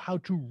know how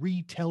to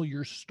retell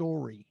your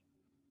story.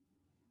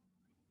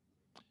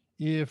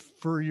 If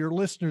for your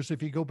listeners,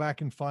 if you go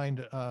back and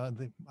find, I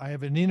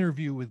have an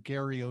interview with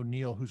Gary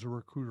O'Neill, who's a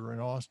recruiter in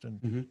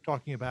Austin,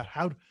 talking about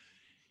how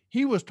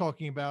he was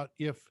talking about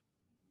if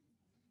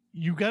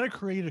you got to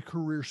create a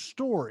career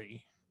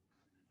story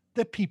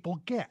that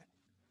people get.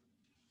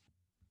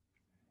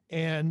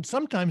 And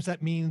sometimes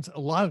that means, a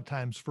lot of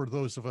times for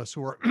those of us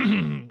who are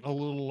a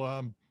little,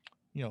 I'm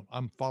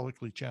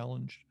follically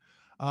challenged,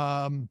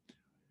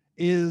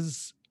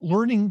 is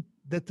learning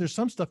that there's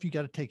some stuff you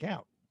got to take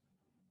out.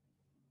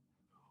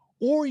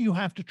 Or you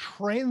have to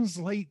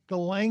translate the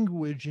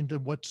language into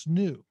what's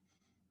new.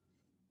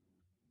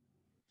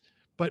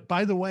 But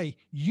by the way,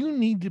 you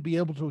need to be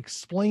able to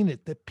explain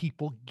it that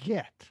people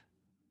get.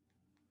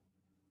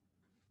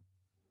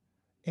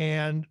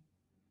 And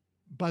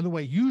by the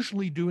way,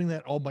 usually doing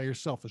that all by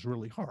yourself is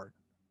really hard.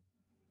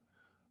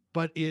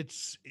 But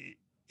it's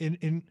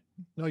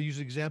I'll use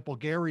an example.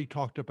 Gary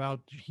talked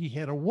about, he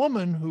had a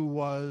woman who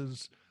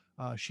was,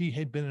 she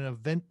had been an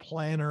event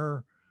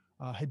planner,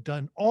 had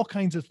done all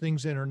kinds of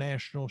things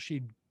international.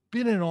 She'd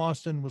been in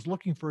Austin, was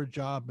looking for a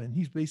job, and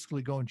he's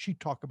basically going, she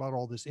talked about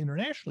all this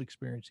international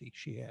experience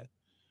she had.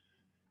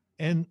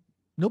 And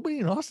nobody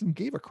in Austin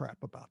gave a crap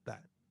about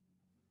that.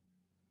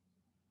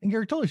 And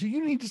Gary told her,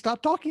 you need to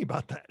stop talking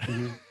about that.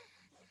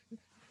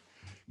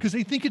 Because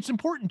they think it's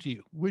important to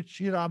you, which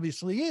it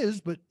obviously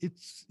is, but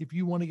it's, if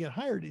you want to get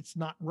hired, it's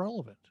not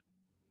relevant.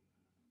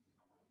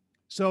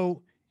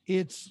 So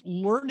it's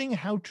learning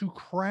how to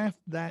craft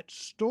that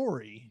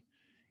story.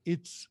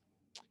 It's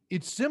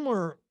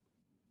similar.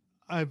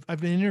 I've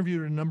been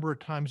interviewed a number of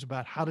times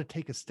about how to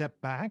take a step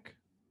back.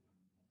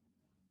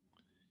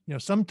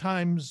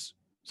 Sometimes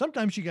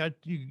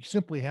you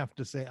simply have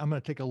to say, I'm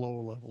going to take a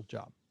lower level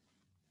job.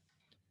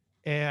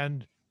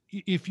 And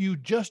if you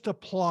just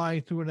apply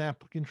through an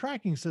applicant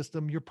tracking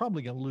system, you're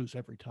probably going to lose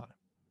every time.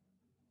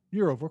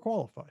 You're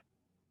overqualified.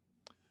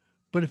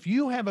 But if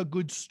you have a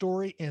good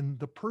story and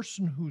the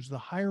person who's the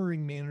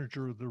hiring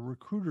manager or the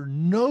recruiter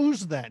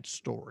knows that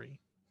story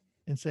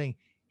and saying,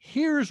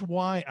 here's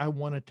why I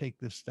want to take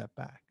this step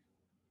back.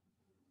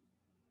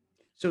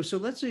 So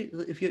let's say,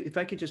 if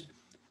I could just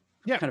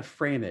kind of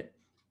frame it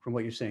from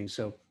what you're saying.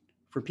 So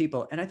for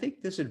people, and I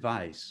think this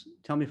advice,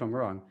 tell me if I'm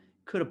wrong,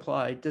 could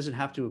apply, doesn't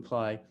have to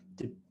apply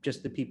to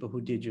just the people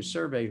who did your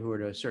survey who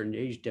are at a certain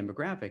age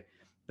demographic,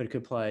 but it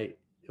could apply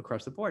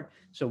across the board.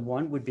 So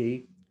one would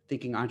be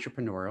thinking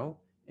entrepreneurial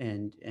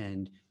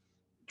and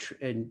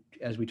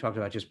as we talked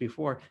about just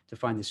before, to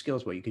find the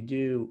skills, what you could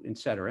do, et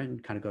cetera,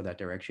 and kind of go that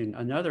direction.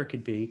 Another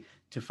could be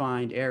to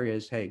find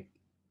areas, hey,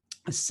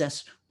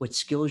 assess what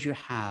skills you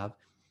have,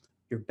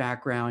 your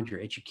background, your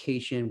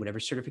education, whatever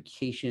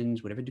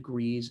certifications, whatever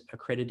degrees,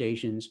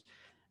 accreditations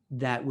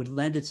that would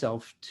lend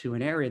itself to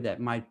an area that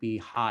might be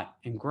hot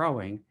and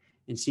growing,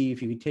 and see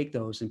if you could take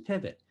those and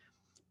pivot.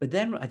 But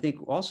then I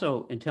think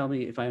also, and tell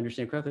me if I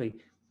understand correctly,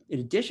 in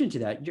addition to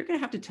that, you're going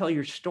to have to tell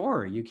your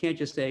story. You can't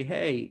just say,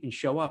 hey, and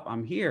show up,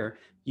 I'm here.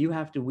 You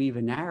have to weave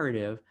a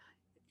narrative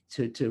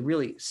to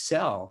really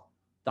sell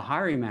the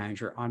hiring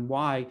manager on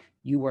why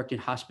you worked in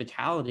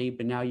hospitality,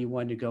 but now you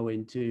want to go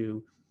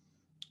into,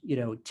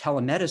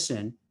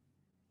 telemedicine,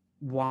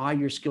 why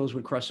your skills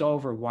would cross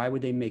over, why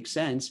would they make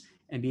sense,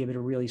 and be able to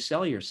really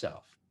sell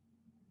yourself.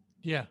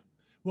 Yeah.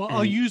 Well,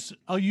 I'll use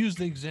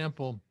the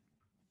example.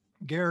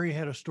 Gary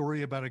had a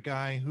story about a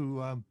guy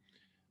who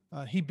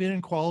he'd been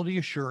in quality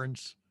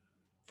assurance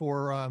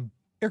for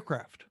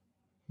aircraft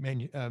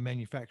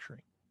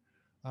manufacturing,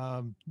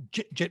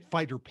 jet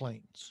fighter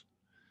planes.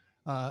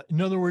 In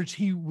other words,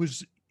 he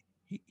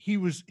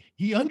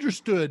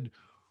understood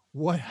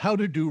how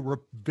to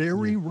do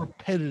very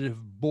repetitive,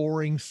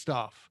 boring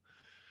stuff.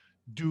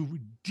 Do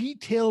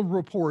detailed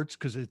reports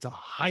because it's a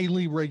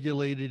highly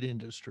regulated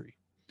industry.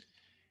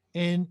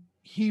 And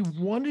he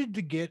wanted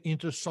to get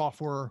into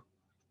software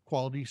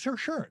quality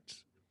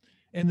assurance.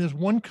 And there's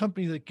one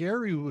company that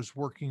Gary was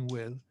working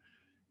with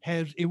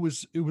it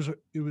was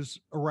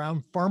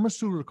around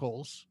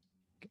pharmaceuticals,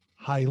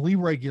 highly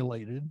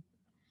regulated.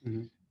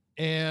 Mm-hmm.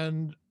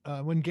 And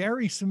when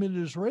Gary submitted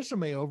his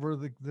resume over,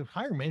 the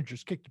hiring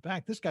managers kicked it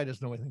back. This guy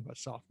doesn't know anything about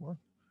software.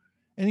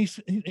 And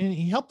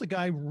he helped the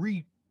guy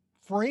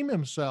reframe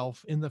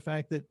himself in the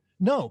fact that,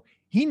 no,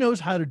 he knows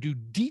how to do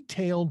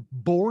detailed,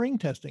 boring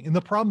testing. And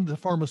the problem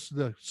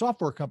the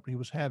software company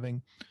was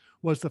having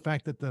was the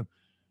fact that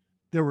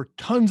there were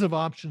tons of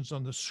options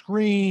on the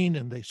screen,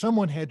 and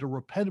someone had to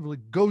repetitively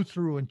go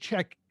through and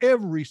check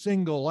every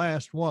single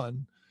last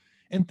one,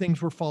 and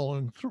things were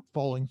falling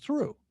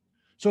through.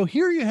 So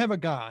here you have a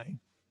guy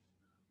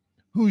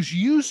who's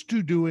used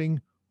to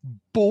doing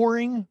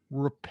boring,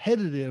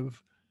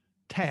 repetitive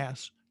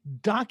tasks,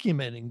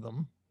 documenting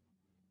them.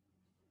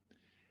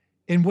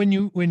 And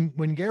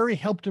when Gary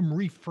helped him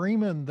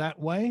reframe him that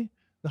way,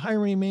 the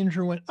hiring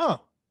manager went,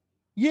 oh,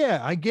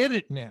 yeah, I get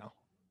it now.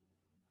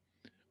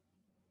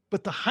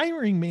 but the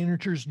hiring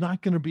manager is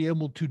not going to be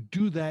able to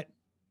do that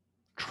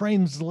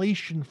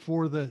translation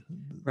for the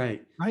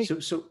Right. right.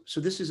 So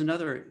this is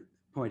another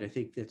point. I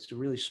think that's a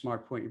really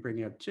smart point you're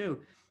bringing up too,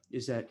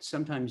 is that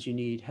sometimes you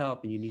need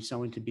help and you need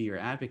someone to be your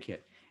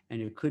advocate.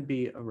 And it could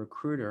be a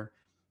recruiter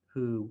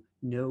who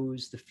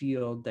knows the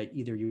field that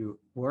either you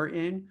were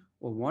in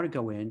or want to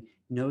go in,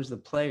 knows the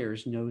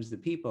players, knows the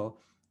people,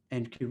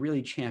 and could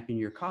really champion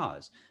your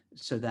cause.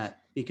 So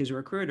that because a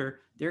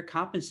recruiter, they're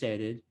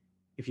compensated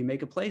if you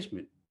make a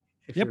placement,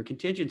 if Yep. you're a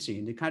contingency,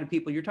 and the kind of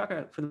people you're talking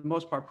about for the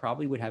most part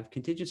probably would have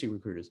contingency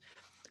recruiters.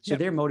 So Yep.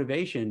 their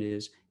motivation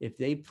is if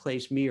they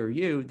place me or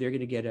you, they're going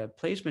to get a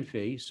placement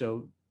fee.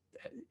 So,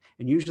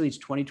 and usually it's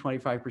 20,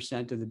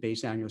 25% of the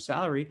base annual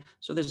salary.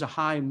 So there's a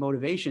high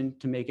motivation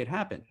to make it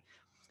happen.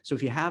 So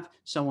if you have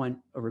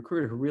someone, a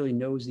recruiter who really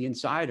knows the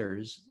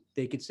insiders,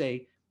 they could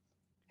say,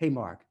 hey,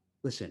 Mark,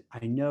 listen,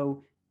 I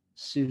know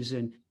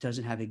Susan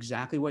doesn't have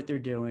exactly what they're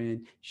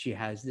doing. She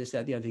has this,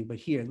 that, the other thing, but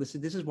here, listen,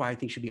 this is why I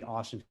think she'd be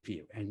awesome for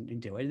you and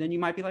do it. And then you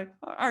might be like,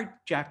 all right,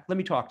 Jack, let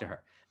me talk to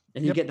her.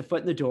 And you Yep. get the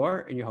foot in the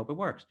door and you hope it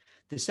works.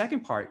 The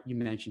second part you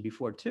mentioned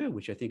before too,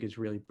 which I think is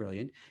really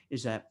brilliant,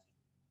 is that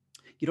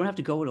you don't have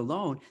to go it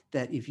alone.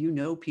 That if you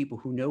know people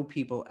who know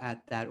people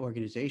at that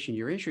organization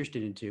you're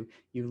interested into,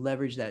 you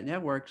leverage that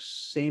network.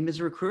 Same as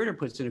a recruiter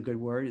puts in a good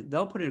word,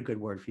 they'll put in a good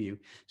word for you.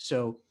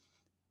 So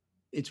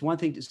it's one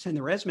thing to send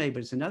the resume,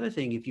 but it's another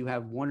thing if you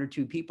have one or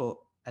two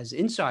people as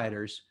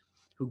insiders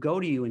who go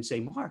to you and say,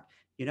 Mark,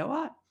 you know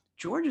what?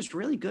 George is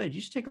really good.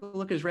 You should take a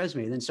look at his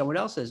resume. And then someone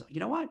else says, you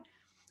know what?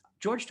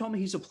 George told me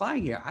he's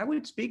applying here. I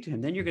would speak to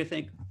him. Then you're going to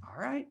think, all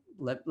right,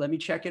 let me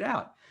check it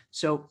out.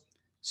 So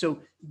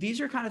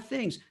these are kind of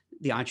things,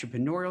 the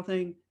entrepreneurial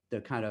thing,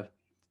 the kind of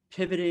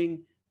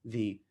pivoting,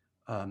 the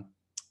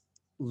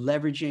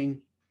leveraging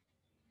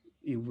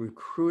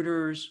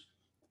recruiters,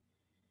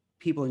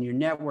 people in your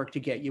network to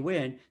get you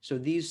in. So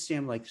these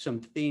seem like some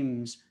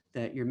themes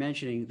that you're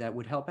mentioning that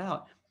would help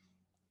out.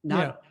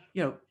 Not,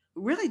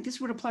 really this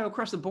would apply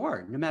across the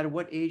board, no matter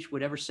what age,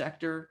 whatever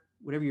sector,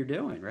 whatever you're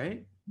doing,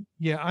 right?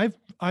 Yeah,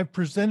 I've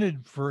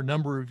presented for a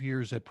number of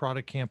years at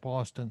Product Camp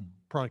Austin,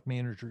 product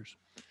managers.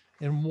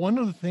 And one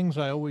of the things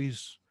I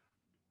always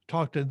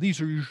talk to,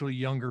 these are usually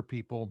younger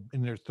people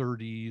in their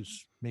 30s,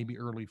 maybe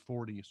early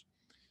 40s.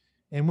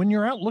 And when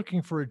you're out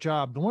looking for a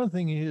job, the one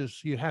thing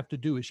is you have to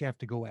do is you have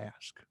to go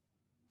ask.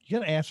 You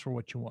got to ask for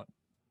what you want.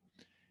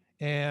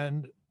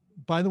 And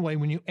by the way,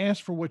 when you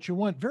ask for what you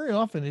want, very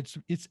often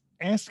it's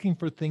asking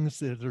for things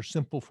that are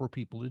simple for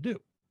people to do.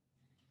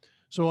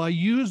 So I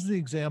use the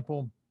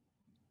example,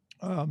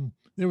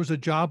 there was a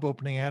job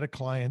opening at a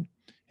client,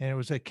 and it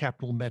was at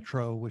Capital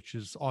Metro, which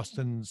is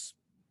Austin's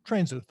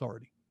transit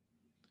authority.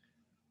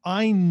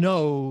 I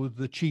know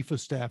the chief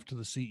of staff to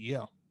the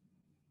CEO.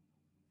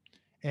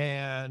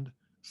 And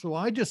so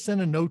I just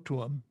sent a note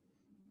to him,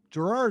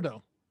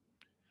 Gerardo,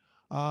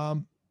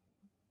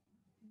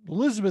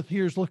 Elizabeth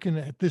here is looking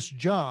at this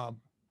job.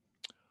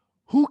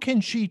 Who can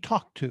she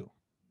talk to?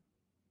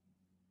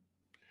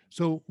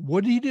 So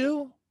what did he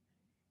do?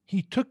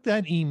 He took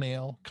that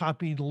email,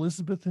 copied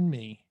Elizabeth and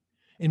me,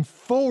 and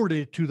forwarded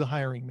it to the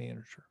hiring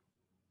manager.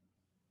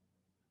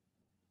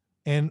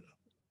 And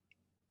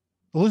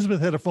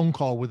Elizabeth had a phone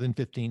call within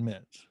 15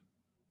 minutes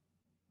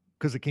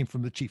because it came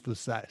from the chief of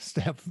the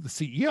staff of the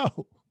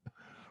CEO,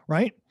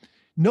 right?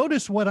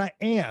 Notice what I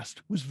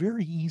asked was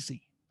very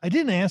easy. I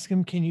didn't ask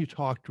him, can you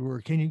talk to her?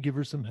 Can you give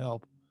her some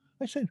help?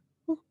 I said,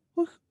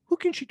 who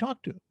can she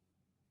talk to?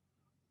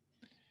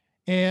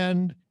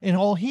 And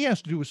all he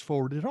has to do is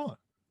forward it on.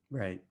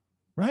 Right.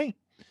 Right.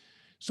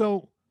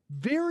 So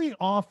very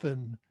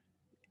often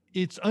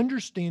it's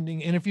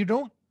understanding. And if you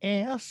don't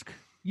ask,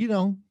 you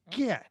don't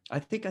get. I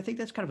think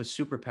that's kind of a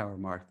superpower,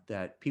 Mark,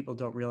 that people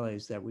don't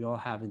realize that we all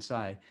have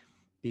inside,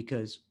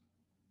 because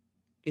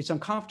it's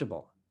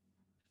uncomfortable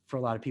for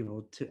a lot of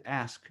people to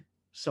ask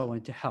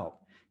someone to help.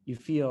 You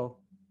feel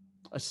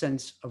a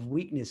sense of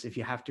weakness if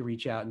you have to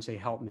reach out and say,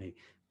 help me.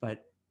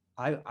 But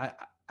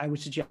I would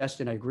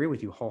suggest, and I agree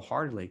with you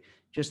wholeheartedly,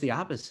 just the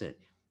opposite,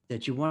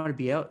 that you want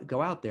to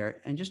go out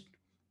there and just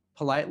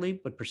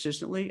politely but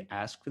persistently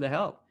ask for the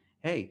help.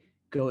 Hey,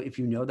 go, if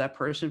you know that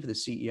person, for the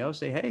CEO,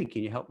 say, hey,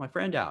 can you help my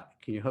friend out?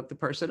 Can you hook the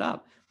person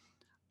up?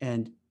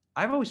 And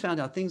I've always found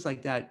out things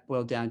like that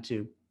boil down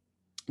to,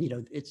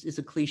 it's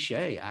a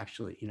cliche,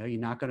 actually. You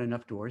knock on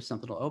enough doors,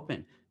 something will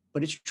open.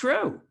 But it's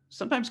true.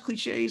 Sometimes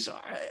cliches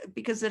are,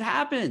 because it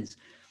happens.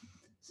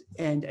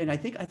 And I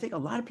think a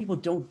lot of people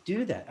don't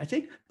do that. I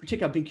think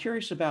particularly, I've been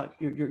curious about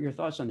your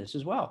thoughts on this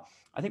as well.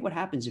 I think what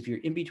happens if you're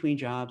in between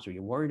jobs, or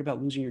you're worried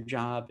about losing your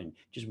job and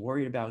just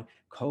worried about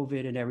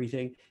COVID and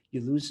everything,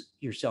 you lose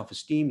your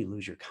self-esteem, you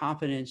lose your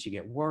confidence, you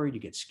get worried, you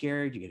get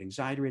scared, you get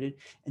anxiety-ridden,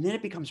 and then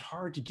it becomes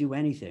hard to do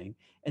anything.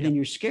 And then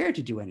you're scared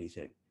to do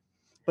anything.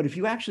 But if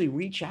you actually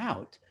reach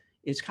out,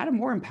 it's kind of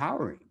more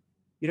empowering.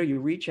 You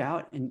reach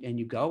out and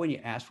you go and you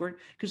ask for it,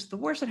 because the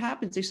worst that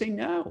happens, they say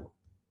no.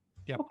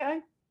 Yep. Okay.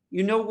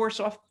 Worse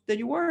off than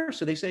you were.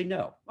 So they say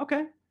no.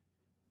 Okay.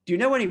 Do you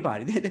know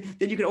anybody?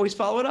 Then you can always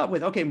follow it up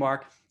with, okay,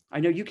 Mark, I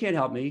know you can't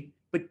help me,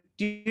 but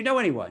do you know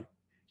anyone?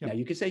 Yep. Now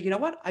you can say, you know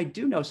what, I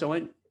do know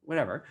someone,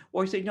 whatever,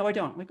 or you say, no, I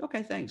don't. I'm like,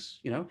 okay, thanks.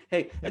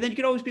 Hey, and then you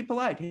can always be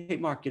polite. Hey,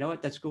 Mark, you know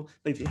what, that's cool.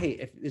 But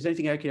if there's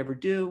anything I could ever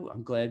do,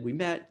 I'm glad we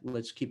met.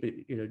 Let's keep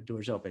it,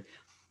 doors open.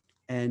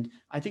 And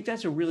I think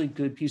that's a really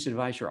good piece of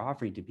advice you're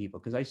offering to people,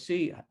 because I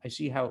see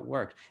how it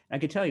works. And I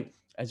can tell you,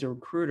 as a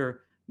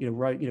recruiter, being a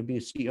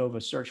CEO of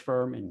a search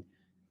firm, and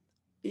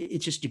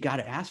it's just, you got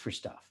to ask for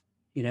stuff.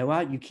 You know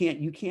what? You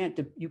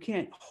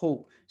can't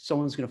hope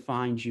someone's going to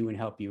find you and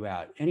help you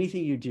out.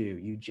 Anything you do,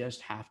 you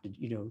just have to,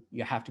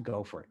 you have to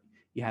go for it.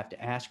 You have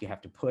to ask, you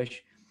have to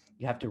push,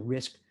 you have to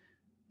risk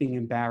being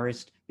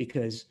embarrassed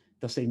because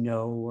they'll say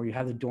no, or you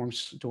have the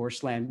door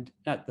slammed,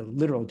 not the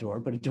literal door,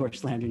 but a door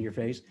slammed in your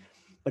face.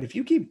 But if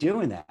you keep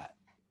doing that,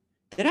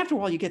 then after a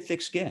while you get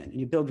thick skin and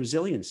you build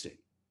resiliency,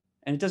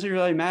 and it doesn't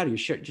really matter. You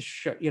just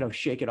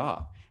shake it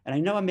off. And I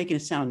know I'm making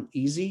it sound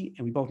easy,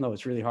 and we both know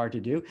it's really hard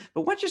to do,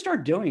 but once you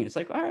start doing it, it's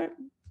like, all right,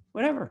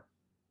 whatever.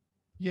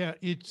 Yeah,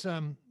 it's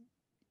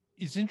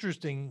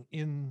interesting.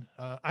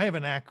 I have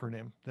an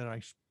acronym that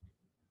I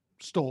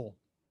stole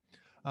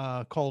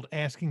called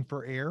Asking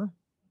for Air.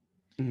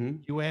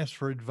 Mm-hmm. You ask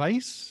for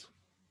advice,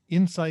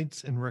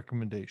 insights, and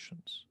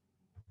recommendations.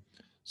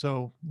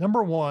 So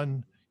number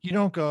one, you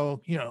don't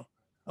go,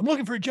 I'm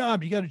looking for a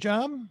job. You got a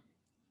job?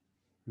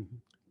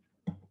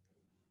 Mm-hmm.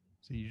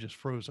 So you just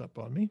froze up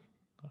on me.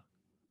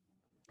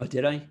 Oh,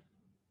 did I?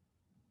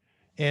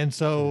 And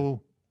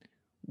so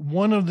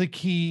one of the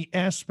key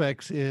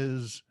aspects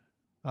is,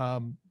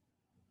 I'm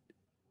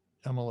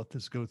going to let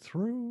this go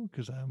through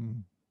because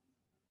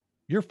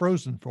you're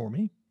frozen for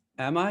me.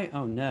 Am I?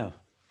 Oh, no.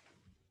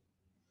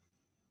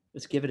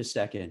 Let's give it a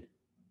second.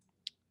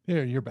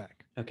 There, you're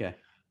back. Okay.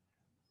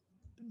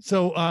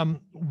 So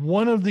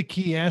one of the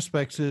key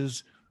aspects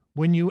is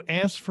when you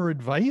ask for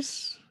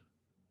advice,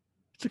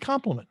 it's a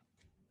compliment.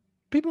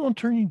 People don't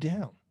turn you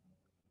down.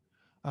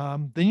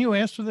 Then you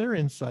ask for their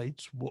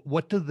insights.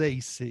 What do they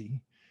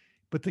see?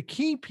 But the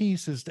key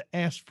piece is to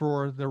ask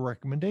for their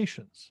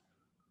recommendations.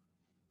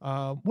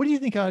 What do you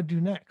think I would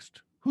do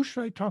next? Who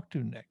should I talk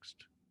to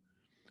next?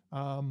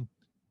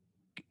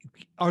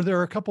 Are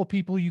there a couple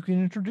people you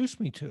can introduce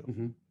me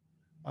to?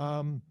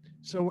 Mm-hmm.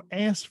 So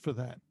ask for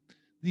that.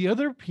 The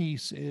other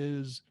piece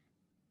is,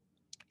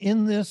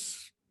 in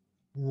this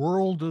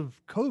world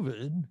of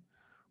COVID,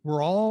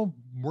 we're all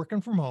working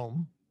from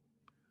home.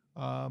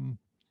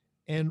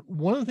 And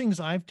one of the things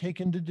I've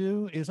taken to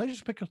do is I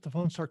just pick up the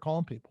phone and start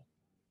calling people.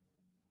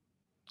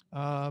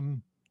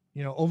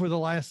 Over the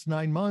last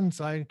 9 months,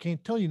 I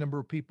can't tell you the number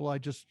of people I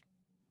just,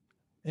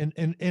 and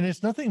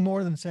it's nothing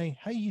more than saying,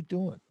 how you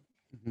doing?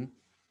 Mm-hmm.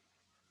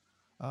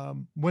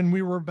 When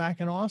we were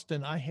back in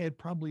Austin, I had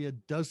probably a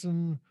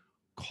dozen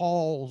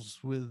calls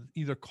with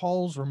either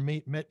calls or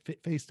met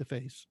face to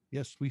face.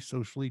 Yes, we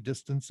socially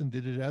distanced and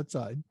did it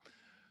outside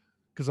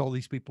because all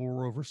these people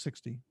were over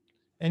 60,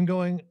 and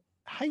going,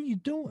 how you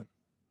doing?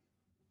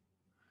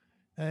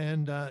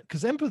 And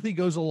because empathy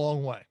goes a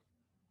long way.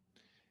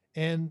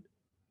 And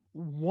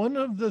one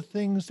of the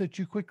things that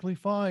you quickly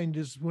find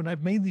is when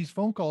I've made these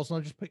phone calls, and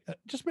I'll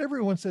just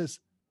everyone says,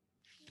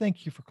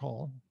 thank you for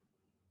calling.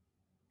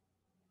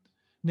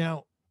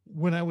 Now,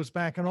 when I was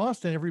back in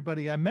Austin,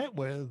 everybody I met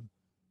with,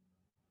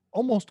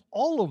 almost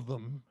all of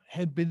them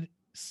had been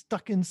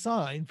stuck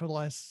inside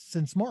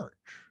since March.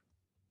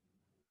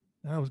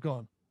 And I was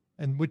gone,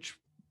 and which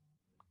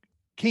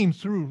came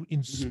through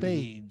in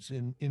spades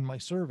in my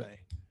survey.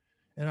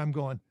 And I'm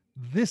going,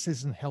 this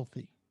isn't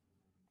healthy.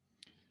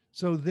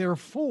 So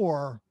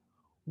therefore,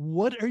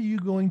 what are you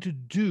going to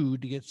do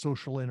to get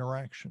social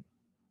interaction?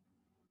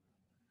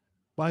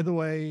 By the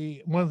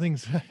way, one of the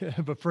things, I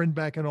have a friend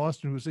back in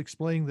Austin who was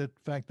explaining the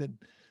fact that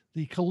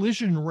the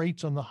collision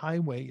rates on the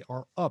highway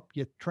are up,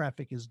 yet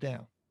traffic is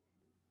down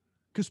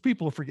because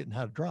people are forgetting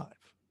how to drive.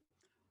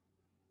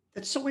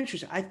 That's so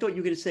interesting. I thought you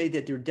were going to say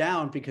that they're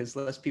down because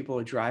less people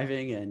are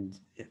driving. And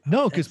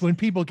no, because when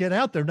people get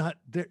out, they're not.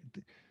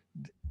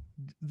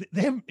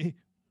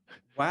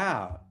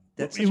 Wow,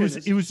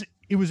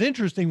 it was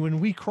interesting when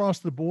we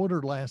crossed the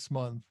border last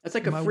month. That's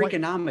like a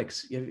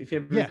Freakonomics. If you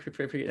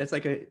ever, that's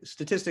like a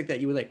statistic that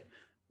you were like,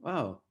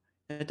 wow,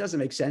 it doesn't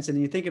make sense. And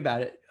then you think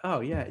about it.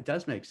 Oh yeah, it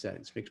does make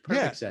sense. Makes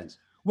perfect sense.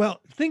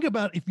 Well, think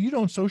about if you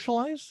don't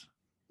socialize.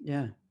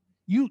 Yeah.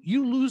 You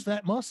lose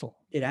that muscle.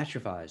 It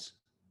atrophies.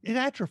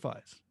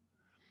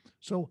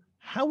 So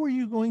how are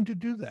you going to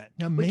do that?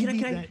 Now,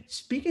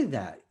 speaking of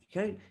that,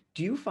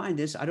 do you find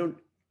this? I don't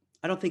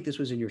think this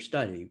was in your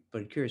study,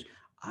 but I'm curious.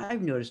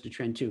 I've noticed a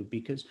trend too,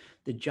 because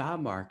the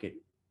job market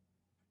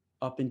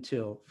up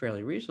until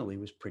fairly recently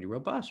was pretty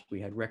robust. We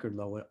had record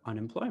low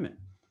unemployment.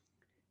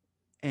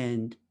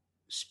 And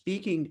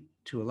speaking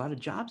to a lot of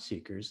job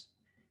seekers,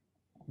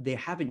 they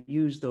haven't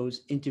used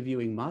those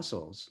interviewing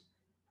muscles.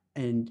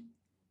 And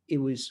it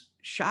was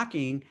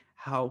shocking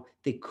how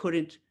they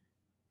couldn't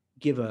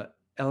give a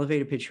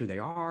elevator pitch who they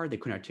are. They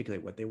couldn't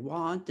articulate what they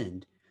want,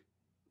 and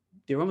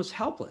they're almost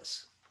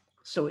helpless.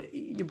 So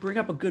you bring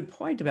up a good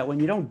point about when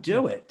you don't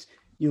do it,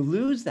 you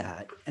lose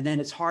that, and then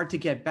it's hard to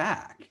get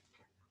back.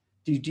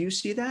 Do you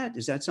see that?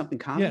 Is that something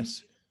common?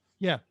 Yes.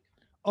 Yeah.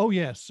 Oh,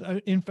 yes.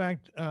 In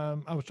fact,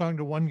 I was talking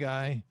to one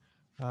guy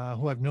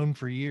who I've known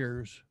for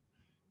years,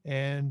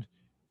 and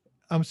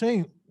I'm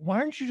saying, why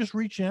aren't you just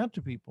reaching out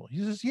to people?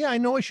 He says, yeah, I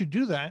know I should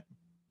do that.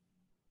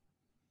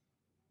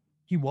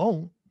 He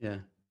won't. Yeah.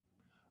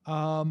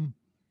 Um,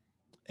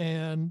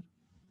 and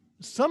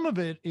some of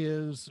it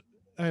is,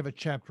 I have a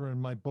chapter in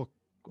my book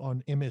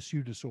on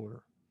MSU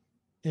disorder.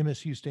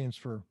 MSU stands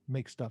for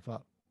make stuff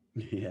up.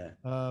 Yeah.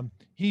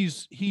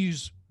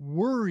 He's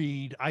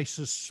worried, I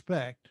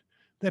suspect,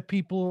 that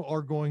people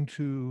are going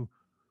to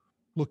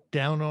look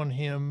down on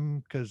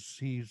him because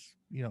he's,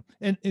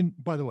 and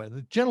by the way,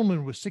 the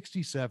gentleman was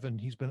 67.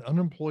 He's been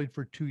unemployed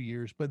for 2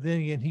 years, but then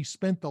again, he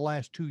spent the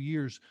last 2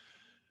 years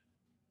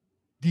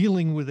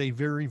dealing with a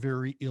very,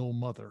 very ill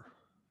mother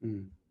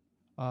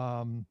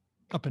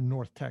up in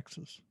North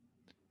Texas.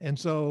 And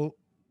so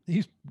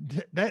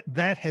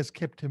that has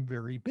kept him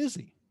very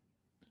busy.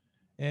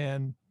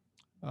 And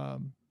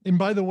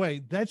by the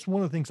way, that's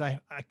one of the things I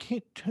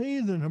can't tell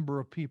you the number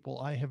of people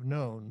I have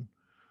known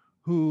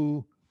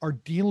who are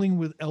dealing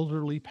with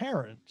elderly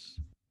parents.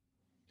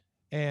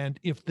 And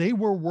if they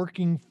were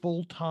working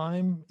full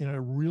time in a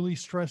really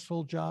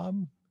stressful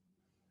job,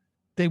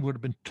 they would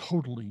have been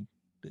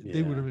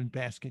they would have been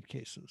basket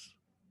cases.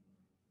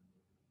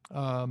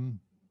 And,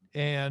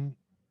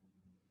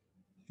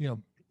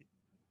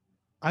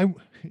 I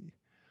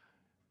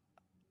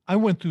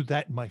went through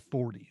that in my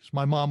 40s.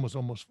 My mom was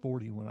almost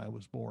 40 when I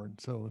was born.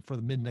 So for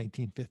the mid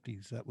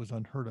 1950s, that was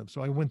unheard of.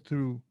 So I went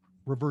through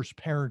reverse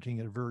parenting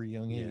at a very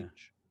young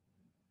age.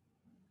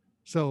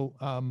 So,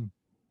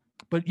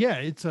 but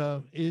yeah,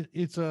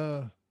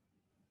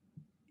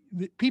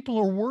 people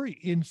are worried.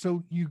 And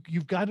so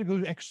you've got to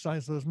go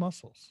exercise those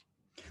muscles.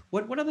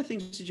 What other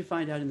things did you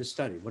find out in the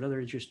study? What other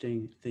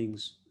interesting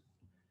things?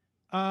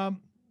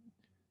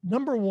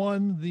 Number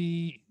one,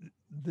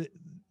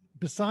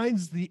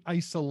 besides the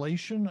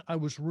isolation, I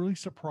was really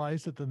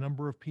surprised at the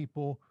number of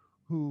people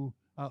who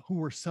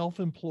were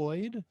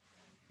self-employed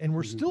and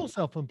were still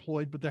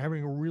self-employed, but they're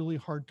having a really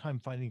hard time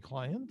finding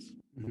clients.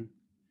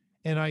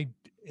 And I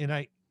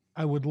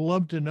would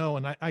love to know.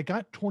 And I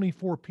got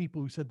 24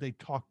 people who said they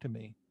talked to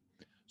me.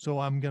 So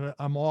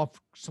I'm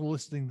off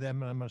soliciting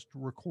them, and I must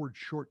record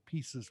short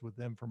pieces with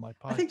them for my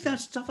podcast. I think that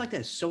stuff like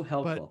that is so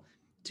helpful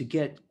to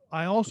get.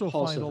 I also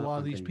find a lot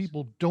of these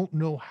people don't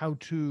know how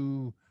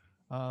to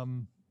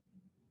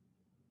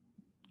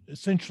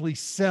essentially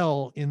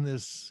sell in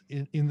this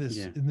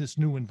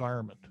new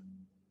environment.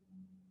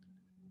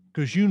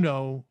 Because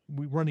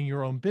running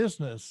your own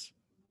business,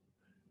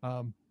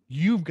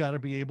 you've got to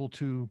be able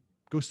to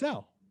go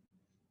sell.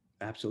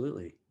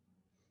 Absolutely.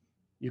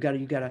 You gotta,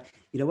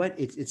 you know what?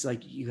 It's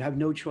like you have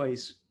no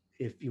choice.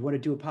 If you want to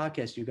do a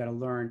podcast, you got to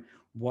learn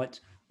what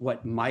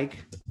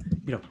mic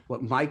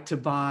to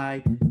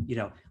buy.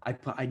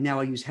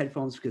 I use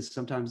headphones because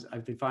sometimes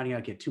I've been finding out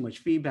I get too much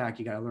feedback.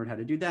 You got to learn how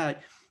to do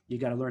that. You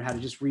got to learn how to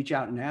just reach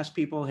out and ask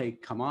people, hey,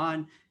 come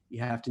on.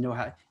 You have to know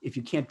how, if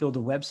you can't build a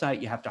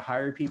website, you have to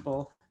hire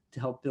people to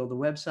help build a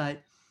website.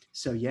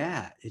 So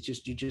yeah,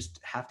 you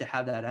just have to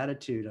have that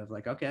attitude of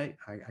like, okay,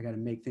 I got to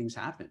make things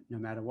happen no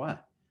matter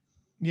what.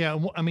 Yeah.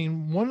 I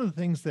mean, one of the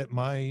things that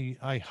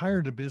I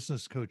hired a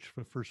business coach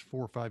for the first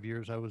 4 or 5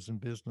 years I was in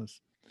business.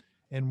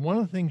 And one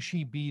of the things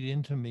she beat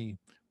into me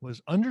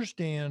was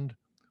understand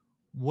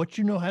what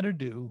you know how to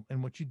do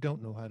and what you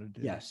don't know how to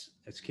do. Yes,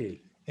 that's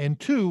key. And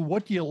 2,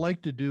 what do you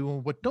like to do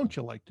and what don't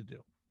you like to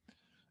do?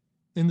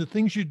 And the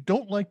things you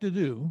don't like to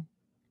do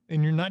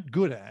and you're not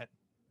good at,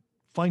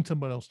 find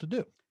someone else to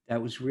do.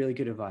 That was really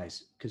good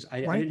advice because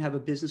I didn't have a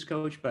business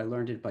coach, but I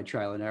learned it by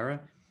trial and error.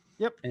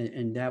 Yep.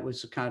 And that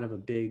was kind of a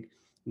big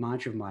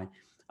mantra of mine.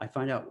 I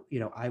find out,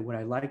 what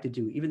I like to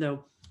do, even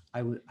though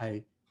I was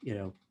a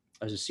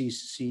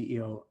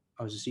CEO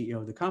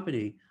of the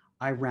company,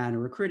 I ran a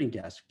recruiting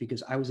desk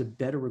because I was a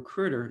better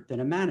recruiter than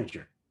a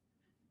manager.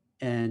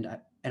 And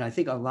I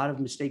think a lot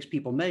of mistakes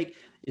people make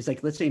is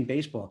like, let's say in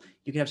baseball,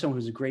 you can have someone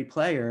who's a great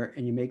player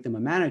and you make them a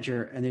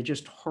manager and they're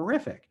just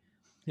horrific.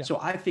 Yeah. So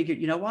I figured,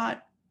 you know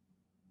what?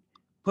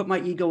 Put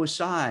my ego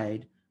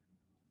aside.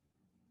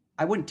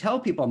 I wouldn't tell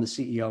people I'm the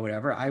CEO or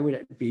whatever. I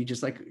would be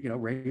just like,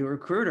 regular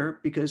recruiter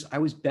because I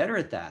was better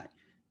at that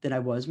than I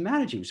was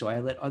managing. So I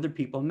let other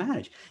people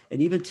manage.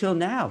 And even till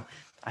now,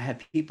 I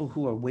have people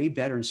who are way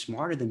better and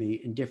smarter than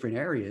me in different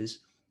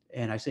areas.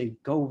 And I say,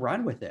 go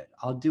run with it.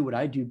 I'll do what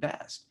I do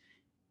best,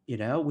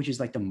 which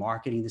is like the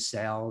marketing, the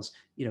sales,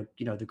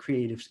 the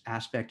creative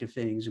aspect of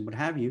things and what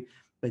have you.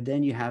 But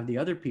then you have the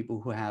other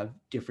people who have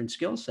different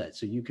skill sets.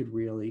 So you could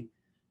really,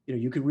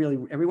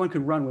 everyone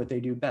could run what they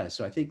do best.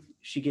 So I think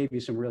she gave you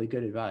some really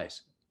good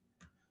advice.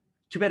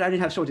 Too bad I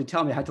didn't have someone to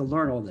tell me. I had to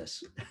learn all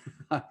this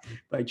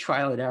by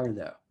trial and error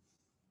though.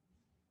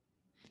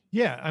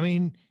 Yeah. I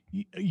mean,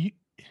 you're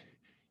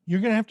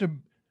going to have to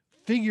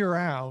figure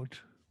out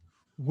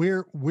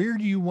where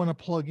do you want to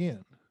plug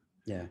in?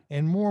 Yeah.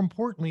 And more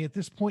importantly, at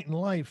this point in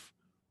life,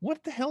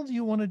 what the hell do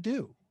you want to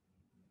do?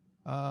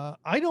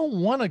 I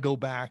don't want to go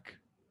back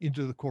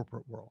into the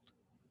corporate world.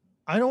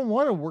 I don't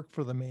want to work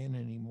for the man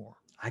anymore.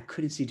 I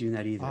couldn't see doing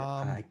that either.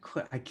 I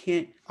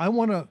can't. I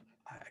want to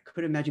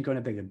couldn't imagine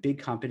going to a big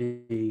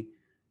company.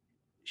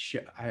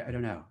 I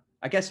don't know.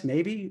 I guess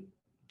maybe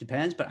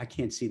depends, but I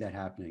can't see that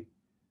happening.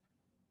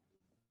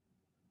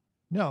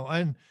 No,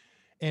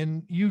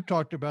 and you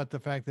talked about the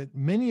fact that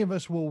many of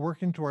us will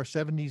work into our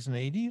 70s and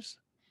 80s,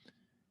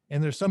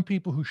 and there's some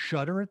people who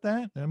shudder at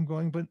that. And I'm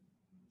going, but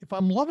if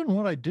I'm loving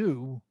what I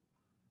do,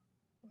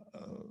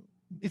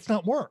 it's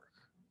not work.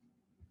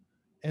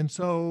 And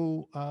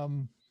so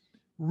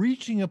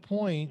reaching a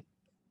point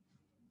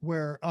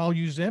where I'll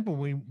use example,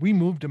 we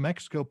moved to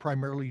Mexico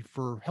primarily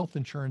for health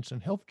insurance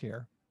and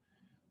healthcare.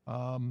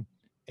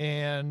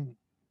 And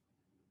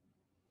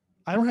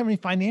I don't have any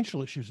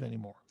financial issues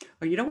anymore.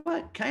 Oh, you know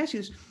what? Can I ask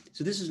you this?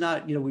 So this is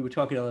not, we were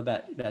talking all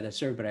about that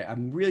survey, but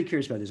I'm really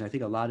curious about this. I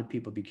think a lot of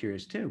people be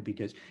curious too,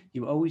 because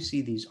you always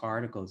see these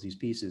articles, these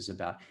pieces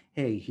about,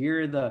 hey,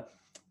 here are the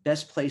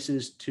best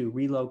places to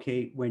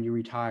relocate when you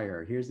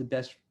retire. Here's the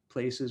best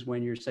places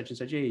when you're such and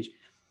such age.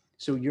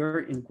 So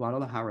you're in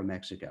Guadalajara,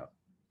 Mexico.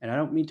 And I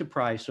don't mean to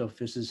pry, so if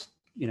this is,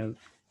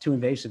 too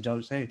invasive,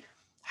 don't say,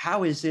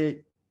 how is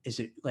it? Is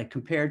it like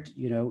compared,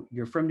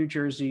 you're from New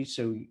Jersey,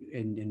 so,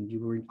 and you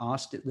were in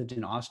Austin, lived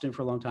in Austin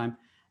for a long time.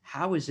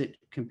 How is it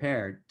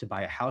compared to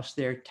buy a house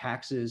there,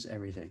 taxes,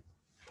 everything?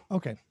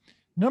 Okay.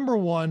 Number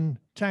one,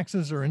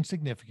 taxes are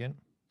insignificant.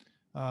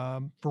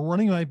 For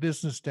running my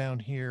business down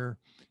here,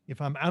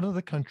 if I'm out of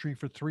the country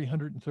for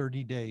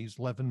 330 days,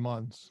 11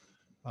 months,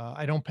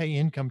 I don't pay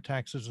income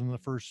taxes in the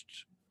first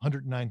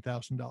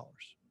 $109,000.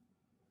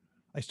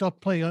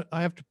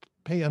 I have to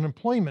pay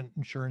unemployment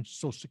insurance,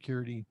 Social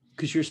Security.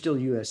 Because you're still a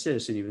U.S.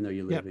 citizen, even though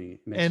you live in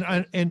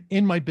Mexico. And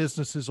in my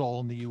business is all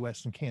in the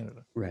U.S. and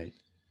Canada. Right.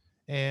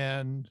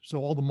 And so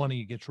all the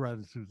money gets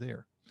routed through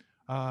there.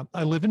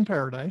 I live in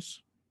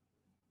paradise.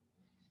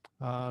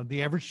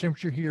 The average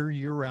temperature here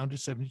year round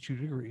is 72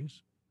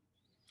 degrees.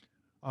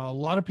 A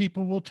lot of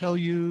people will tell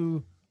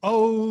you,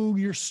 oh,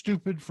 you're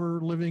stupid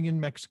for living in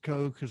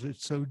Mexico because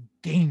it's so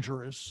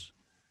dangerous.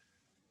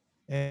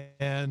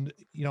 And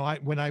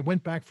when I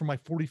went back for my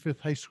 45th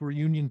high school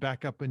reunion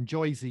back up in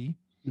Jersey,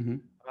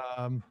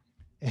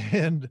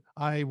 and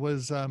I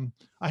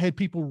had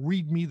people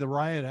read me the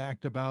riot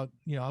act about,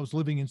 I was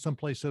living in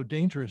someplace so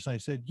dangerous. And I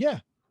said, yeah,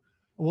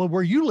 well,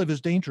 where you live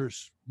is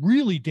dangerous,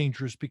 really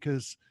dangerous,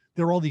 because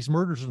there are all these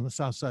murders in the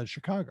south side of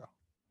Chicago.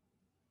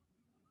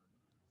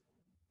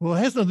 Well, it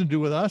has nothing to do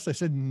with us. I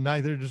said,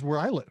 neither does where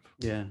I live.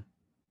 Yeah.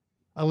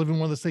 I live in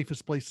one of the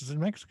safest places in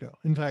Mexico.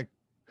 In fact,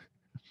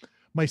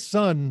 my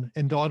son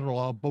and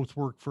daughter-in-law both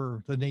work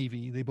for the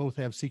Navy. They both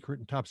have secret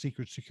and top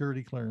secret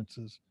security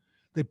clearances.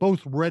 They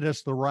both read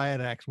us the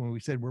riot acts when we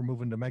said we're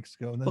moving to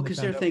Mexico. And then because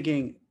they're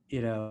thinking,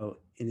 in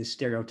the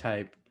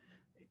stereotype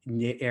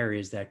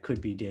areas that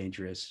could be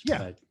dangerous. Yeah.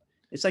 But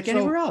it's like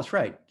anywhere else,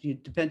 right?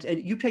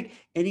 And you pick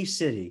any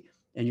city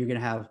and you're going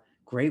to have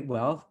great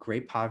wealth,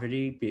 great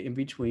poverty in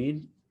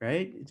between,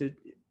 right?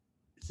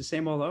 It's the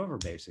same all over,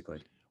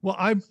 basically. Well,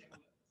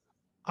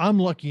 I'm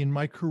lucky in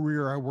my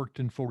career. I worked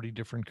in 40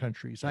 different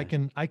countries.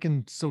 Right. I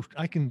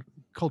can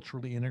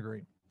culturally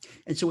integrate.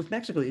 And so with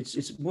Mexico,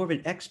 it's more of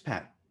an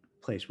expat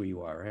place where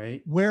you are,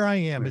 right? Where I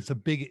am, right.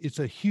 It's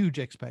a huge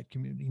expat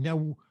community.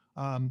 Now,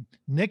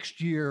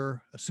 next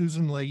year,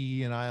 Susan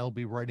Leahy and I'll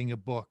be writing a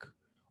book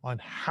on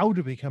how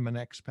to become an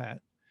expat.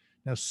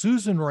 Now,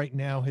 Susan right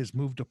now has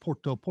moved to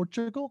Porto,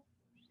 Portugal.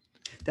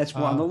 That's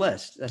on the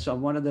list. That's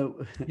on one of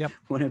the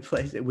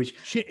places, which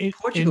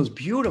Portugal's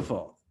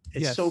beautiful.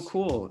 It's so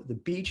cool. The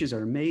beaches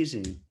are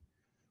amazing.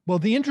 Well,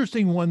 the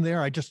interesting one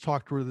there, I just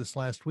talked to her this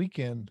last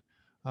weekend,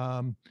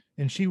 and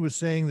she was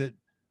saying that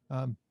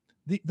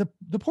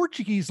the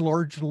Portuguese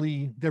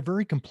largely, they're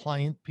very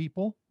compliant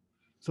people.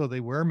 So they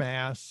wear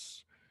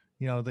masks,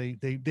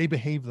 they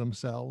behave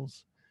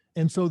themselves.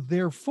 And so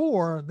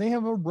therefore they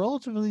have a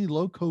relatively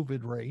low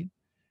COVID rate,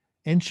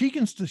 and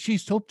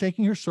she's still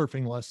taking her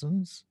surfing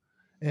lessons,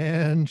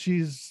 and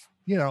she's,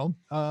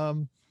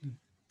 and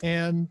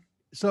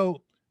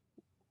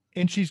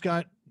she's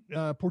got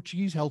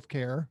Portuguese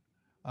healthcare,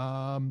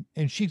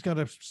 and she's got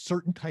a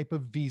certain type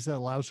of visa that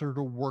allows her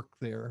to work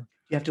there.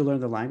 You have to learn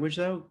the language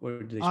though,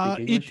 or do they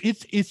speak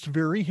English? It's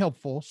very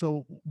helpful.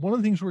 So one of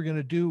the things we're going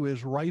to do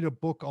is write a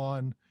book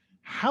on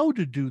how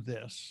to do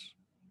this,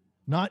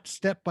 not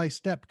step by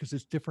step, because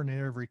it's different in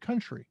every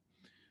country,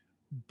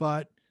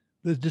 but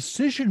the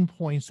decision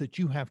points that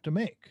you have to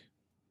make.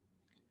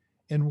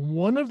 And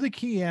one of the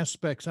key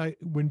aspects,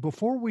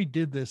 before we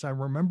did this, I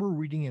remember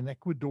reading an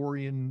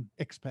Ecuadorian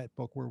expat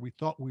book where we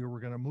thought we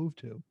were going to move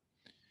to.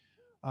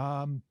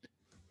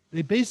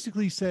 They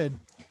basically said,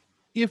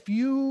 if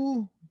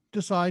you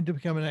decide to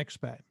become an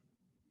expat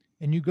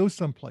and you go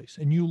someplace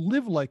and you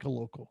live like a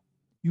local,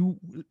 you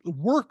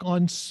work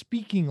on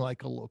speaking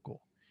like a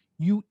local,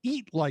 you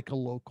eat like a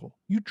local,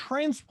 you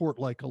transport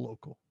like a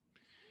local,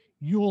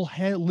 you'll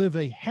live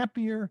a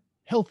happier,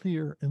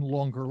 healthier, and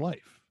longer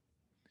life.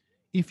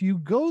 If you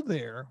go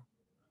there,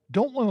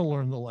 don't want to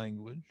learn the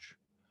language,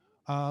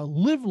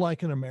 live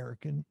like an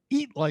American,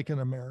 eat like an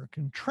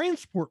American,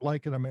 transport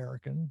like an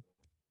American,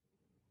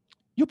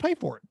 you'll pay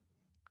for it.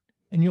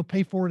 And you'll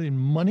pay for it in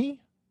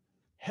money,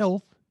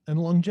 health, and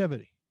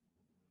longevity.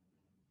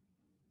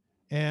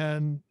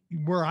 And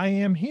where I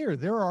am here,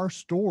 there are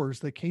stores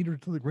that cater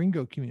to the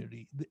gringo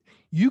community.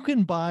 You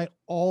can buy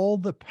all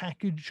the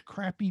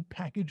crappy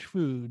packaged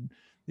food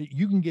that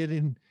you can get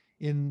in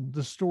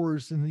the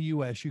stores in the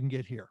US, you can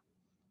get here.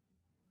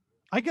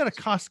 I got a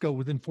Costco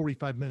within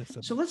 45 minutes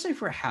of So me. let's say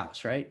for a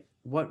house, right?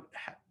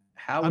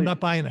 How I'm would, not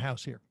buying a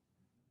house here.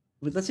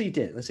 let's say you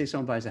did. Let's say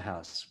someone buys a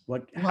house. How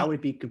Well, would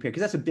it be compared?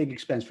 Because that's a big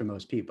expense for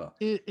most people.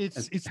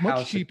 It's A much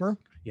house, cheaper.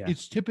 yeah.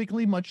 It's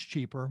typically much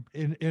cheaper.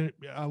 There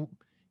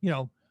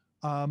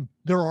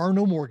are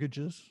no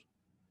mortgages,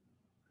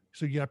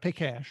 so you got to pay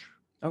cash.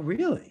 Oh,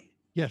 really?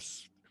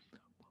 Yes,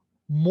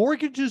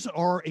 mortgages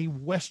are a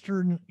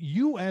Western,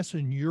 U.S.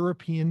 and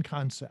European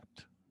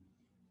concept.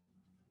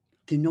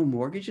 There are no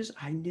mortgages?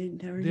 I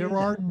never knew There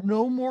are that.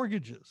 no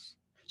mortgages.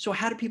 So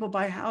how do people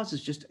buy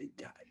houses? Just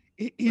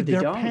they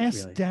They're don't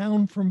passed really.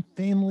 down from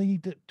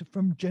family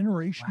from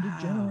generation Wow.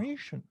 to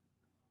generation.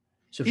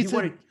 So if It's you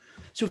a- wanted,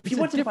 so if It's you a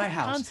wanted to buy a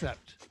different house,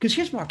 concept. because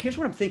here's Mark, here's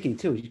what I'm thinking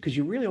too, because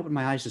you really opened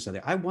my eyes to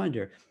something. I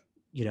wonder,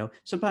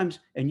 sometimes,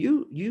 and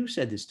you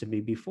said this to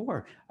me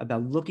before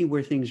about looking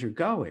where things are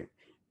going,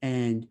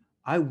 and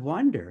I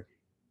wonder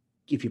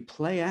if you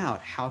play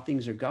out how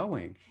things are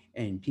going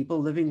and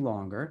people living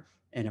longer,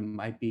 and it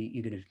might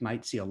be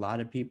might see a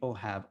lot of people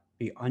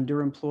be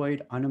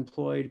underemployed,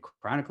 unemployed,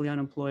 chronically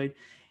unemployed,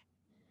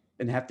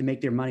 and have to make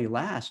their money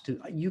last.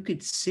 You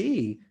could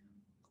see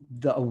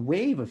a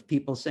wave of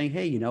people saying,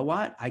 hey, you know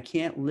what? I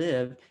can't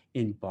live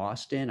in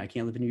Boston. I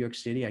can't live in New York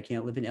City. I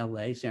can't live in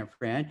LA, San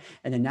Fran.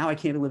 And then now I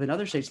can't live in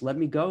other states. Let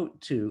me go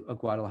to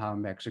Guadalajara,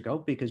 Mexico,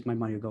 because my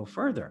money will go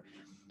further.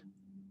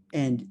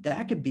 And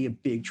that could be a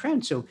big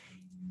trend. So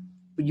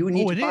but you would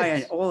need to buy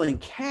it all in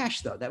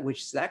cash, though.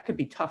 That could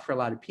be tough for a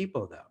lot of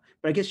people, though.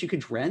 But I guess you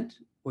could rent,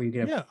 or you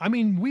could have. Yeah, I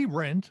mean, we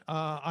rent.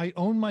 I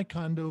own my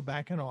condo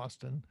back in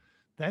Austin.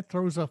 That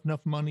throws up enough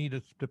money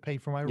to pay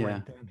for my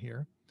rent down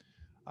here.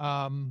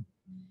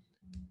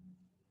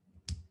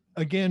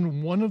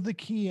 Again, one of the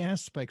key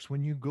aspects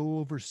when you go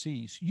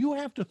overseas, you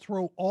have to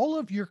throw all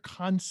of your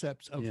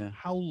concepts of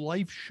how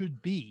life should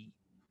be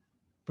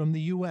from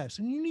the US,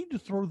 and you need to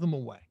throw them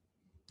away.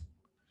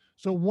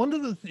 So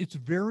it's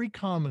very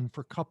common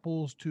for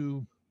couples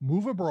to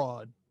move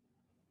abroad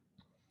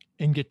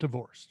and get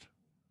divorced.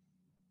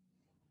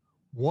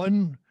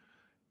 One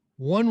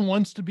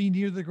wants to be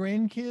near the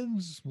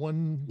grandkids,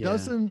 one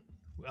doesn't.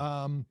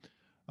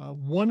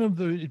 One of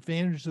the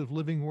advantages of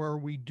living where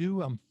we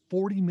do, I'm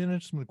 40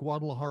 minutes from the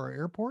Guadalajara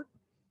airport.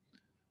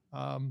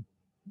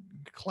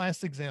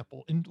 Class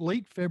example, in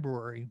late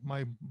February,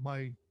 my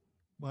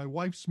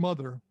wife's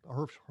mother,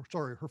 her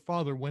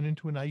father went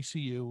into an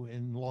ICU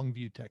in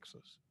Longview,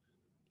 Texas,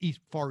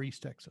 far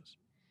east Texas.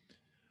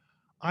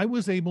 I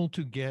was able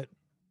to get,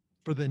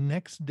 for the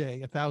next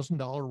day,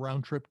 $1,000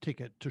 round trip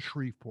ticket to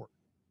Shreveport.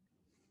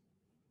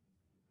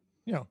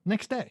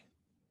 Next day.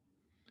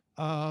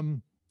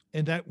 And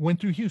that went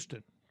through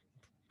Houston.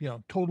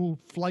 Total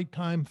flight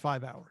time,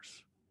 5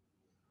 hours.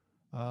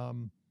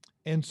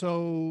 And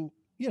so,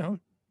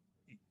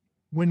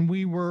 when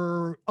we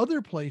were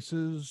other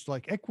places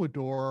like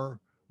Ecuador,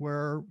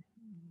 where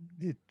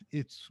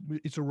it's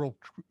a real,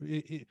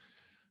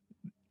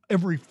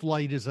 every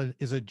flight is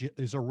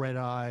a red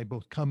eye,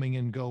 both coming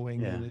and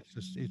going. And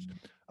it's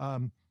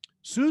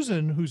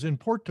Susan, who's in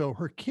Porto,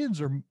 her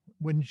kids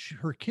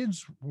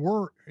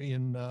were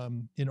in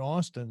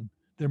Austin,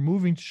 they're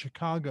moving to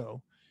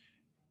Chicago.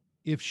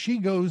 If she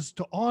goes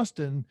to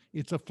Austin,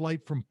 it's a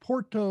flight from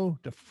Porto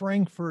to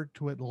Frankfurt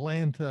to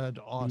Atlanta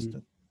to Austin.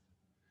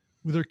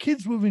 Mm-hmm. With her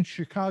kids moving to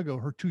Chicago,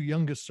 her two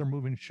youngest are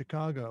moving to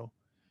Chicago.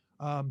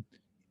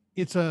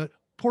 It's a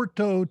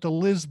Porto to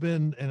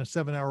Lisbon and a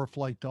 7-hour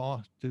flight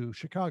to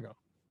Chicago.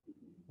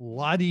 A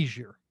lot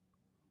easier.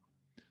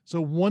 So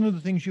one of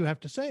the things you have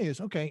to say is,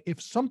 okay,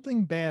 if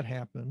something bad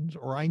happens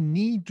or I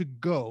need to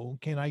go,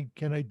 can I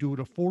do it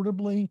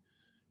affordably,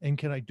 and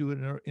can I do it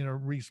in a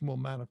reasonable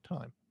amount of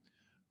time?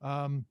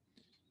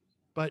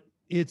 But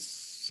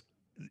it's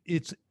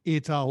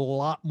a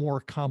lot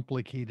more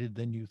complicated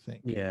than you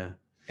think. Yeah.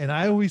 And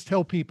I always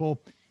tell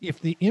people, if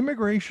the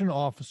immigration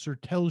officer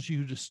tells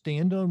you to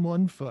stand on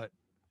one foot,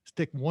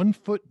 stick one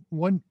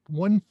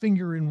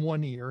finger in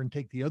one ear and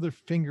take the other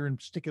finger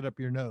and stick it up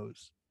your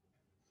nose,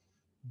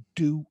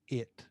 do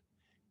it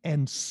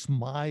and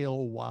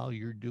smile while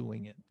you're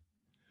doing it.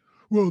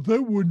 Well,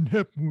 that wouldn't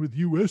happen with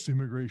U.S.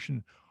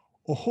 immigration.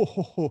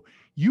 Oh,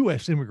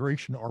 U.S.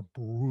 immigration are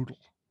brutal.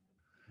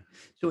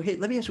 So, hey,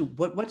 let me ask you,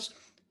 what's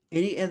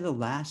any of the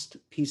last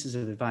pieces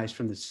of advice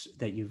from this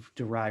that you've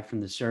derived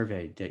from the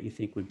survey that you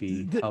think would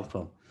be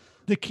helpful?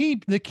 The key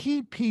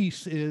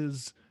piece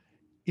is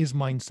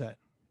mindset.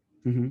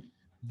 Mm-hmm.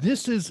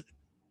 This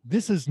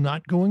is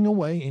not going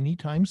away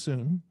anytime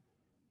soon.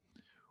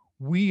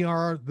 We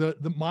are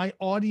my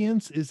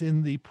audience is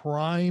in the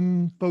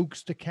prime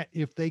folks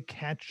if they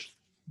catch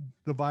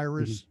the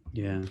virus.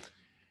 Mm-hmm.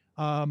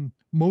 Yeah.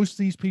 Most of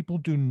these people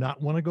do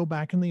not want to go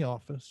back in the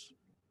office.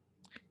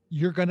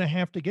 You're going to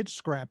have to get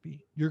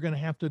scrappy. You're going to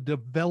have to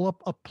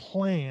develop a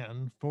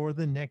plan for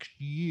the next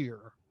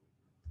year.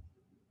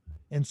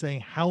 and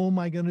saying, how am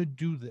I going to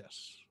do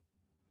this?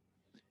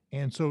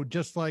 And so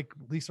just like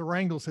Lisa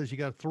Rangel says, you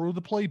got to throw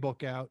the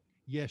playbook out.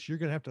 Yes, you're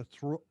going to have to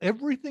throw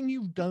everything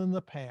you've done in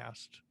the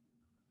past.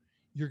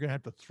 You're going to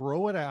have to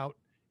throw it out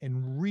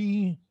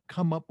and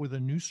come up with a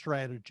new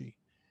strategy.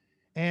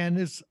 And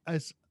as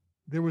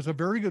there was a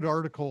very good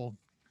article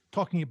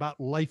talking about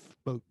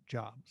lifeboat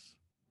jobs.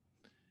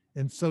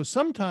 And so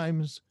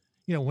sometimes,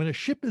 when a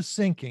ship is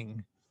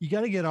sinking, you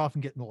got to get off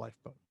and get in the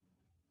lifeboat.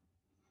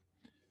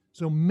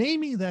 So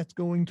maybe that's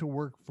going to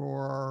work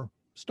for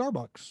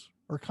Starbucks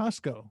or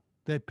Costco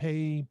that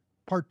pay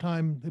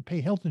part-time, they pay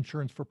health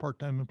insurance for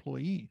part-time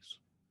employees.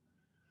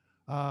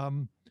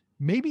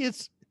 Maybe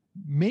it's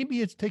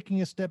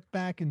taking a step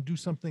back and do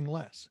something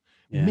less.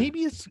 Yeah.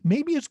 Maybe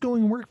it's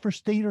going to work for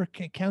state or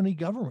county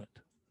government.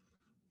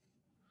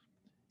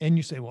 And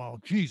you say, well,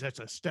 geez, that's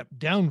a step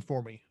down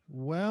for me.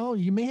 Well,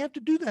 you may have to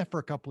do that for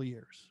a couple of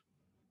years.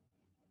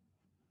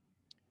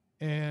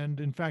 And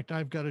in fact,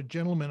 I've got a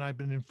gentleman I've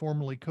been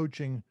informally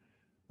coaching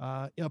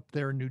up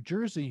there in New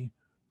Jersey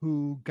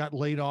who got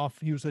laid off.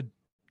 He was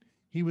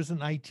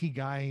an IT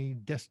guy,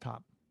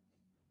 desktop,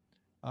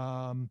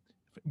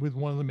 with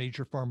one of the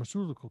major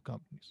pharmaceutical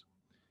companies,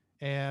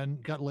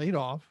 and got laid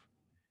off.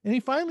 And he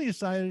finally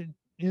decided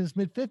in his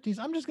mid-50s,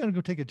 I'm just going to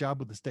go take a job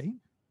with the state.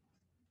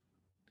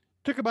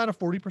 Took about a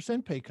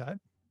 40% pay cut.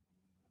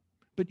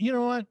 But you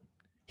know what?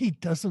 He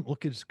doesn't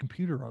look at his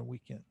computer on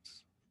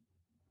weekends.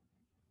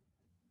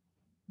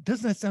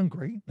 Doesn't that sound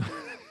great?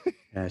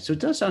 Yeah, so it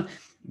does sound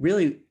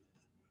really,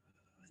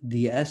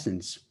 the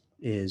essence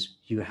is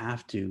you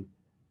have to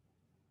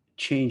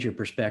change your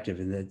perspective,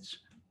 and that's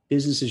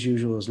business as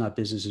usual is not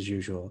business as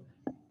usual.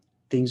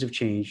 Things have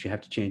changed. You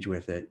have to change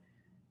with it.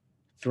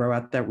 Throw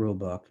out that rule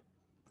book,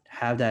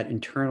 have that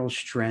internal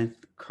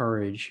strength,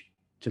 courage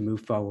to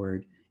move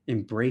forward,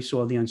 embrace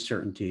all the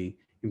uncertainty,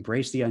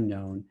 embrace the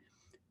unknown.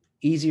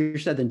 Easier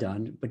said than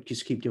done, but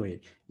just keep doing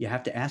it. You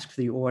have to ask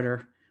for the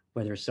order,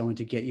 whether it's someone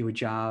to get you a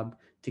job,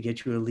 to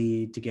get you a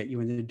lead, to get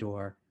you in the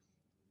door.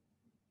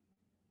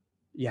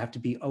 You have to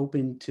be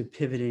open to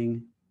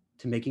pivoting,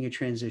 to making a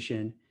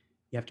transition.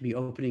 You have to be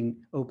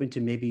open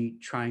to maybe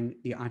trying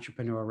the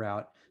entrepreneur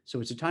route.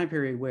 So it's a time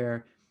period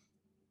where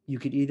you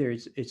could either,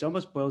 it's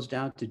almost boils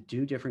down to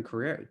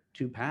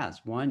two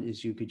paths. One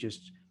is you could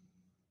just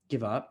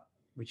give up,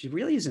 which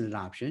really isn't an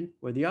option,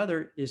 or the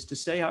other is to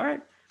say, all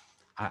right,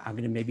 I'm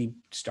going to maybe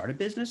start a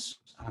business.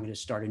 I'm going to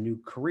start a new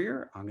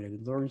career. I'm going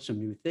to learn some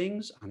new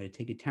things. I'm going to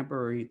take a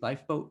temporary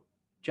lifeboat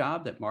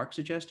job that Mark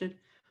suggested.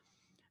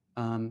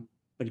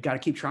 But you got to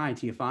keep trying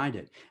till you find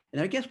it.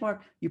 And I guess,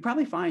 Mark, you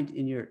probably find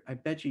I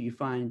bet you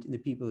find in the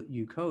people that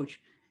you coach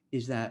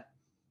is that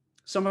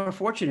some are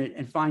fortunate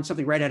and find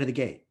something right out of the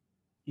gate.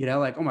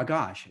 Like, oh my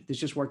gosh, this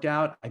just worked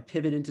out. I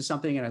pivot into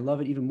something and I love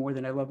it even more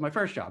than I love my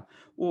first job.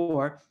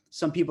 Or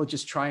some people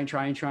just try and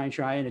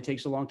it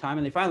takes a long time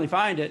and they finally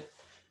find it,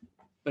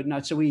 but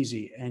not so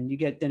easy. And you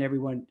get then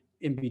everyone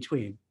in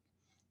between.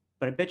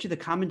 But I bet you the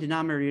common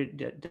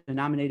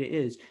denominator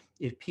is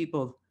if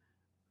people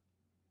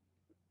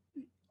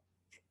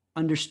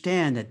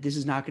understand that this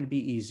is not going to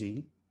be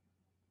easy,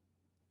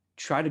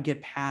 try to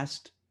get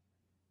past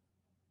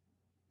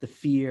the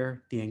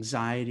fear, the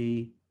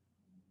anxiety,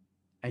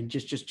 and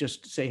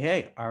just say,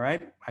 hey, all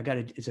right,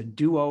 it's a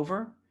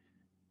do-over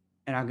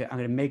and I'm going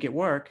to make it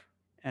work.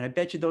 And I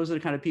bet you those are the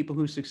kind of people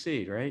who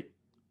succeed, right?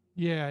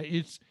 Yeah,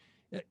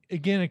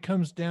 again, it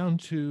comes down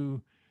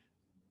to,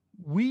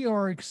 we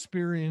are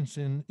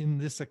experiencing in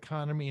this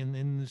economy and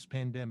in this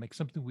pandemic,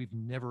 something we've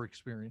never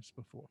experienced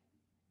before.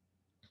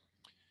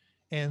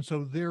 And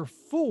so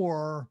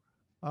therefore,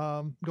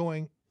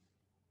 again,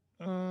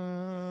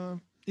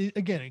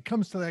 it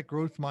comes to that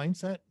growth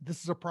mindset.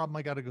 This is a problem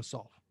I got to go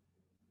solve.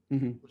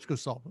 Mm-hmm. Let's go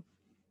solve it.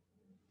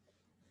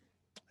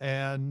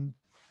 And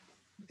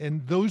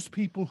those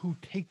people who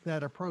take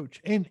that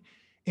approach, and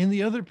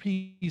the other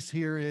piece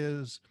here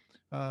is,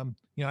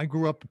 I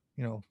grew up,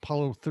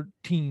 Apollo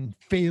 13,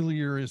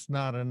 failure is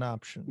not an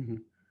option. Mm-hmm.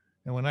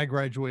 And when I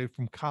graduated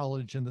from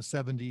college in the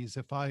 70s,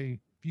 if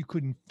you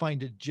couldn't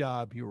find a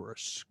job, you were a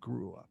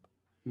screw up.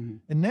 Mm-hmm.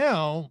 And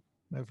now,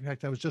 in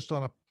fact, I was just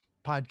on a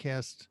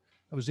podcast.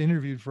 I was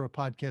interviewed for a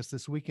podcast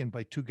this weekend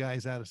by two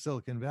guys out of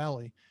Silicon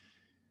Valley.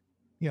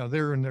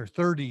 They're in their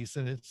 30s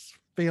and it's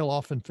fail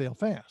often, fail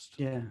fast.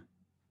 Yeah.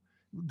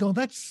 No,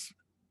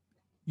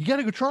 you got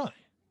to go try.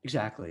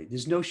 Exactly.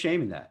 There's no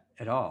shame in that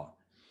at all.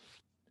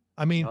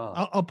 I mean,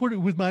 I'll put it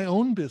with my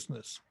own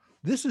business.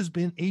 This has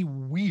been a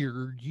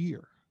weird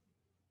year,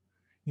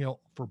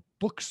 for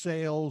book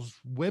sales,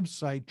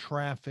 website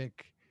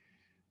traffic,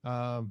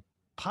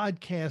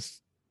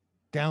 podcast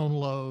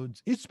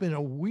downloads. It's been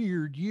a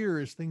weird year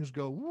as things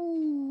go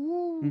woo,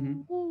 woo,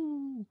 mm-hmm.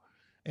 woo.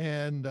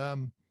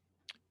 And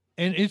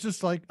it's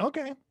just like,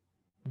 okay,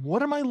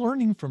 what am I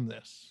learning from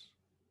this?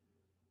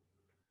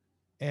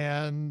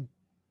 And,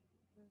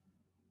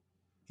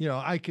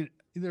 I could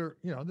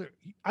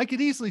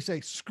easily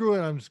say, screw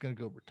it, I'm just going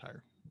to go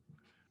retire.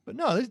 But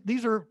no,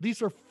 these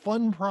are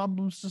fun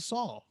problems to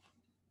solve.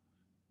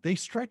 They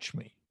stretch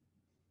me.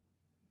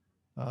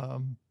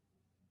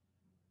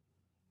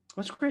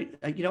 That's great.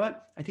 You know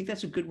what? I think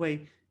that's a good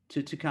way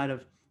to kind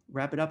of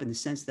wrap it up in the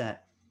sense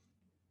that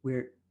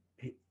we're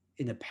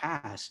in the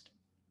past,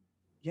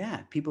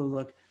 yeah, people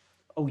look,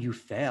 oh, you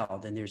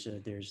failed, and there's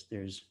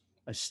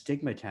a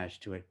stigma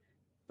attached to it.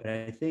 But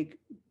I think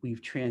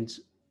we've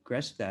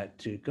transgressed that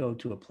to go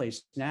to a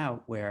place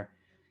now where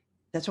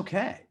that's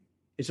okay.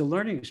 It's a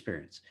learning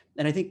experience.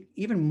 And I think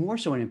even more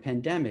so in a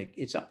pandemic,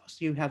 it's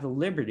almost you have the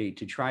liberty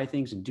to try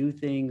things and do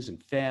things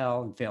and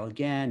fail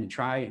again and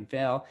try and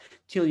fail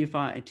till you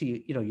find till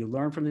you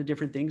learn from the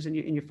different things and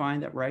you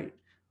find that right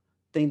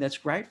thing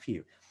that's right for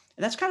you.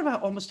 And that's kind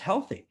of almost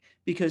healthy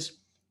because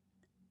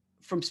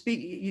from as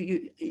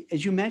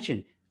you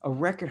mentioned, a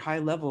record high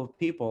level of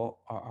people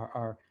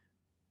are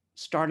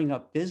starting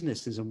up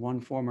businesses in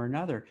one form or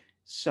another.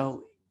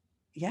 So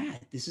yeah,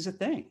 this is a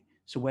thing.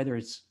 So whether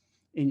it's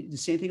and the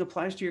same thing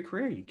applies to your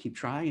career. You keep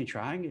trying and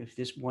trying. If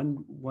this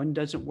one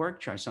doesn't work,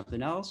 try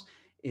something else.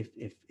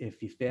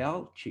 If you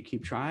fail, you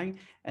keep trying,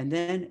 and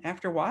then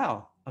after a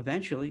while,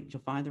 eventually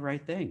you'll find the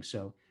right thing.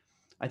 So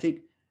I think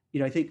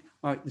the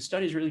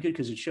study is really good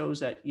because it shows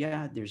that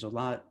yeah, there's a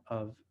lot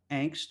of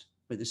angst,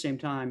 but at the same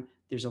time,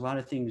 there's a lot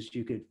of things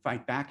you could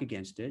fight back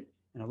against it,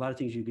 and a lot of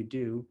things you could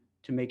do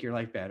to make your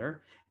life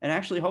better. And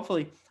actually,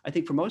 hopefully, I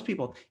think for most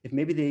people, if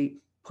maybe they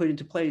put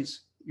into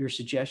place your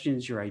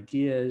suggestions, your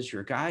ideas,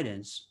 your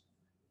guidance,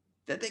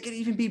 that they could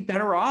even be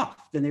better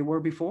off than they were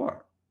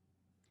before.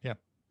 Yeah.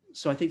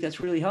 So I think that's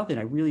really healthy. And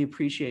I really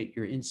appreciate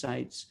your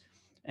insights.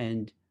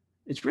 And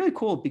it's really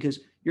cool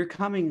because you're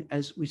coming,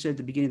 as we said at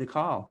the beginning of the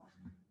call,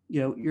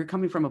 you're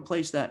coming from a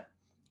place that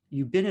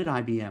you've been at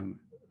IBM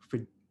for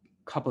a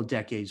couple of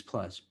decades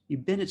plus.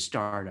 You've been at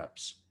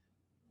startups.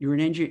 You're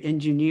in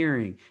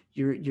engineering.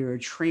 You're a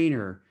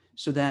trainer,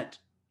 so that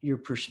your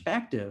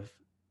perspective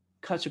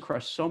cuts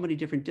across so many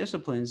different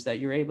disciplines that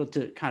you're able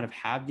to kind of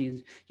have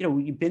these,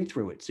 you've been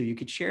through it, so you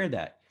could share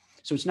that.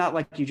 So it's not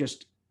like a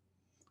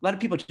lot of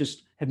people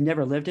just have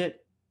never lived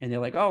it and they're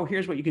like, oh,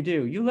 here's what you could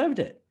do. You lived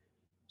it.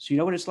 So you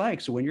know what it's like.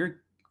 So when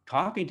you're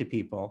talking to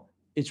people,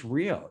 it's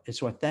real,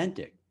 it's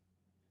authentic,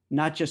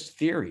 not just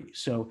theory.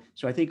 So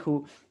I think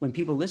when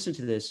people listen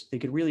to this, they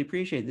could really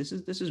appreciate this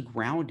is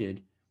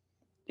grounded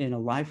in a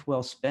life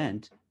well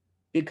spent,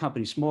 big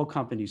companies, small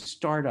companies,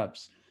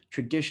 startups,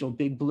 traditional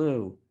big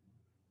blue,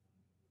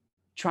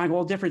 trying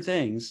all different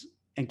things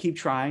and keep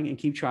trying and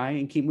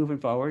keep moving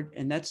forward.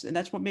 And that's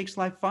what makes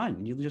life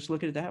fun. You just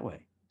look at it that way.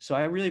 So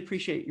I really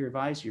appreciate your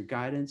advice, your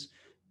guidance,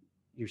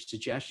 your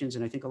suggestions,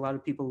 and I think a lot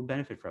of people will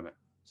benefit from it.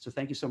 So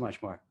thank you so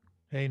much, Mark.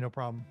 Hey, no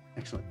problem.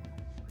 Excellent.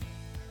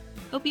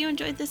 Hope you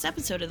enjoyed this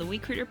episode of the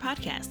WeCruiter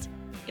podcast.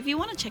 If you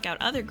want to check out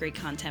other great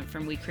content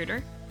from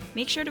WeCruiter,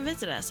 make sure to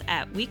visit us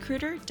at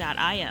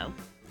wecruiter.io.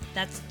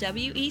 That's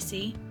WECRUITR.io.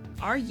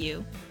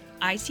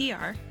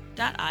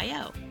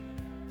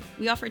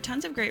 We offer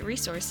tons of great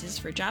resources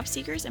for job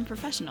seekers and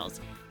professionals,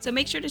 so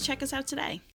make sure to check us out today.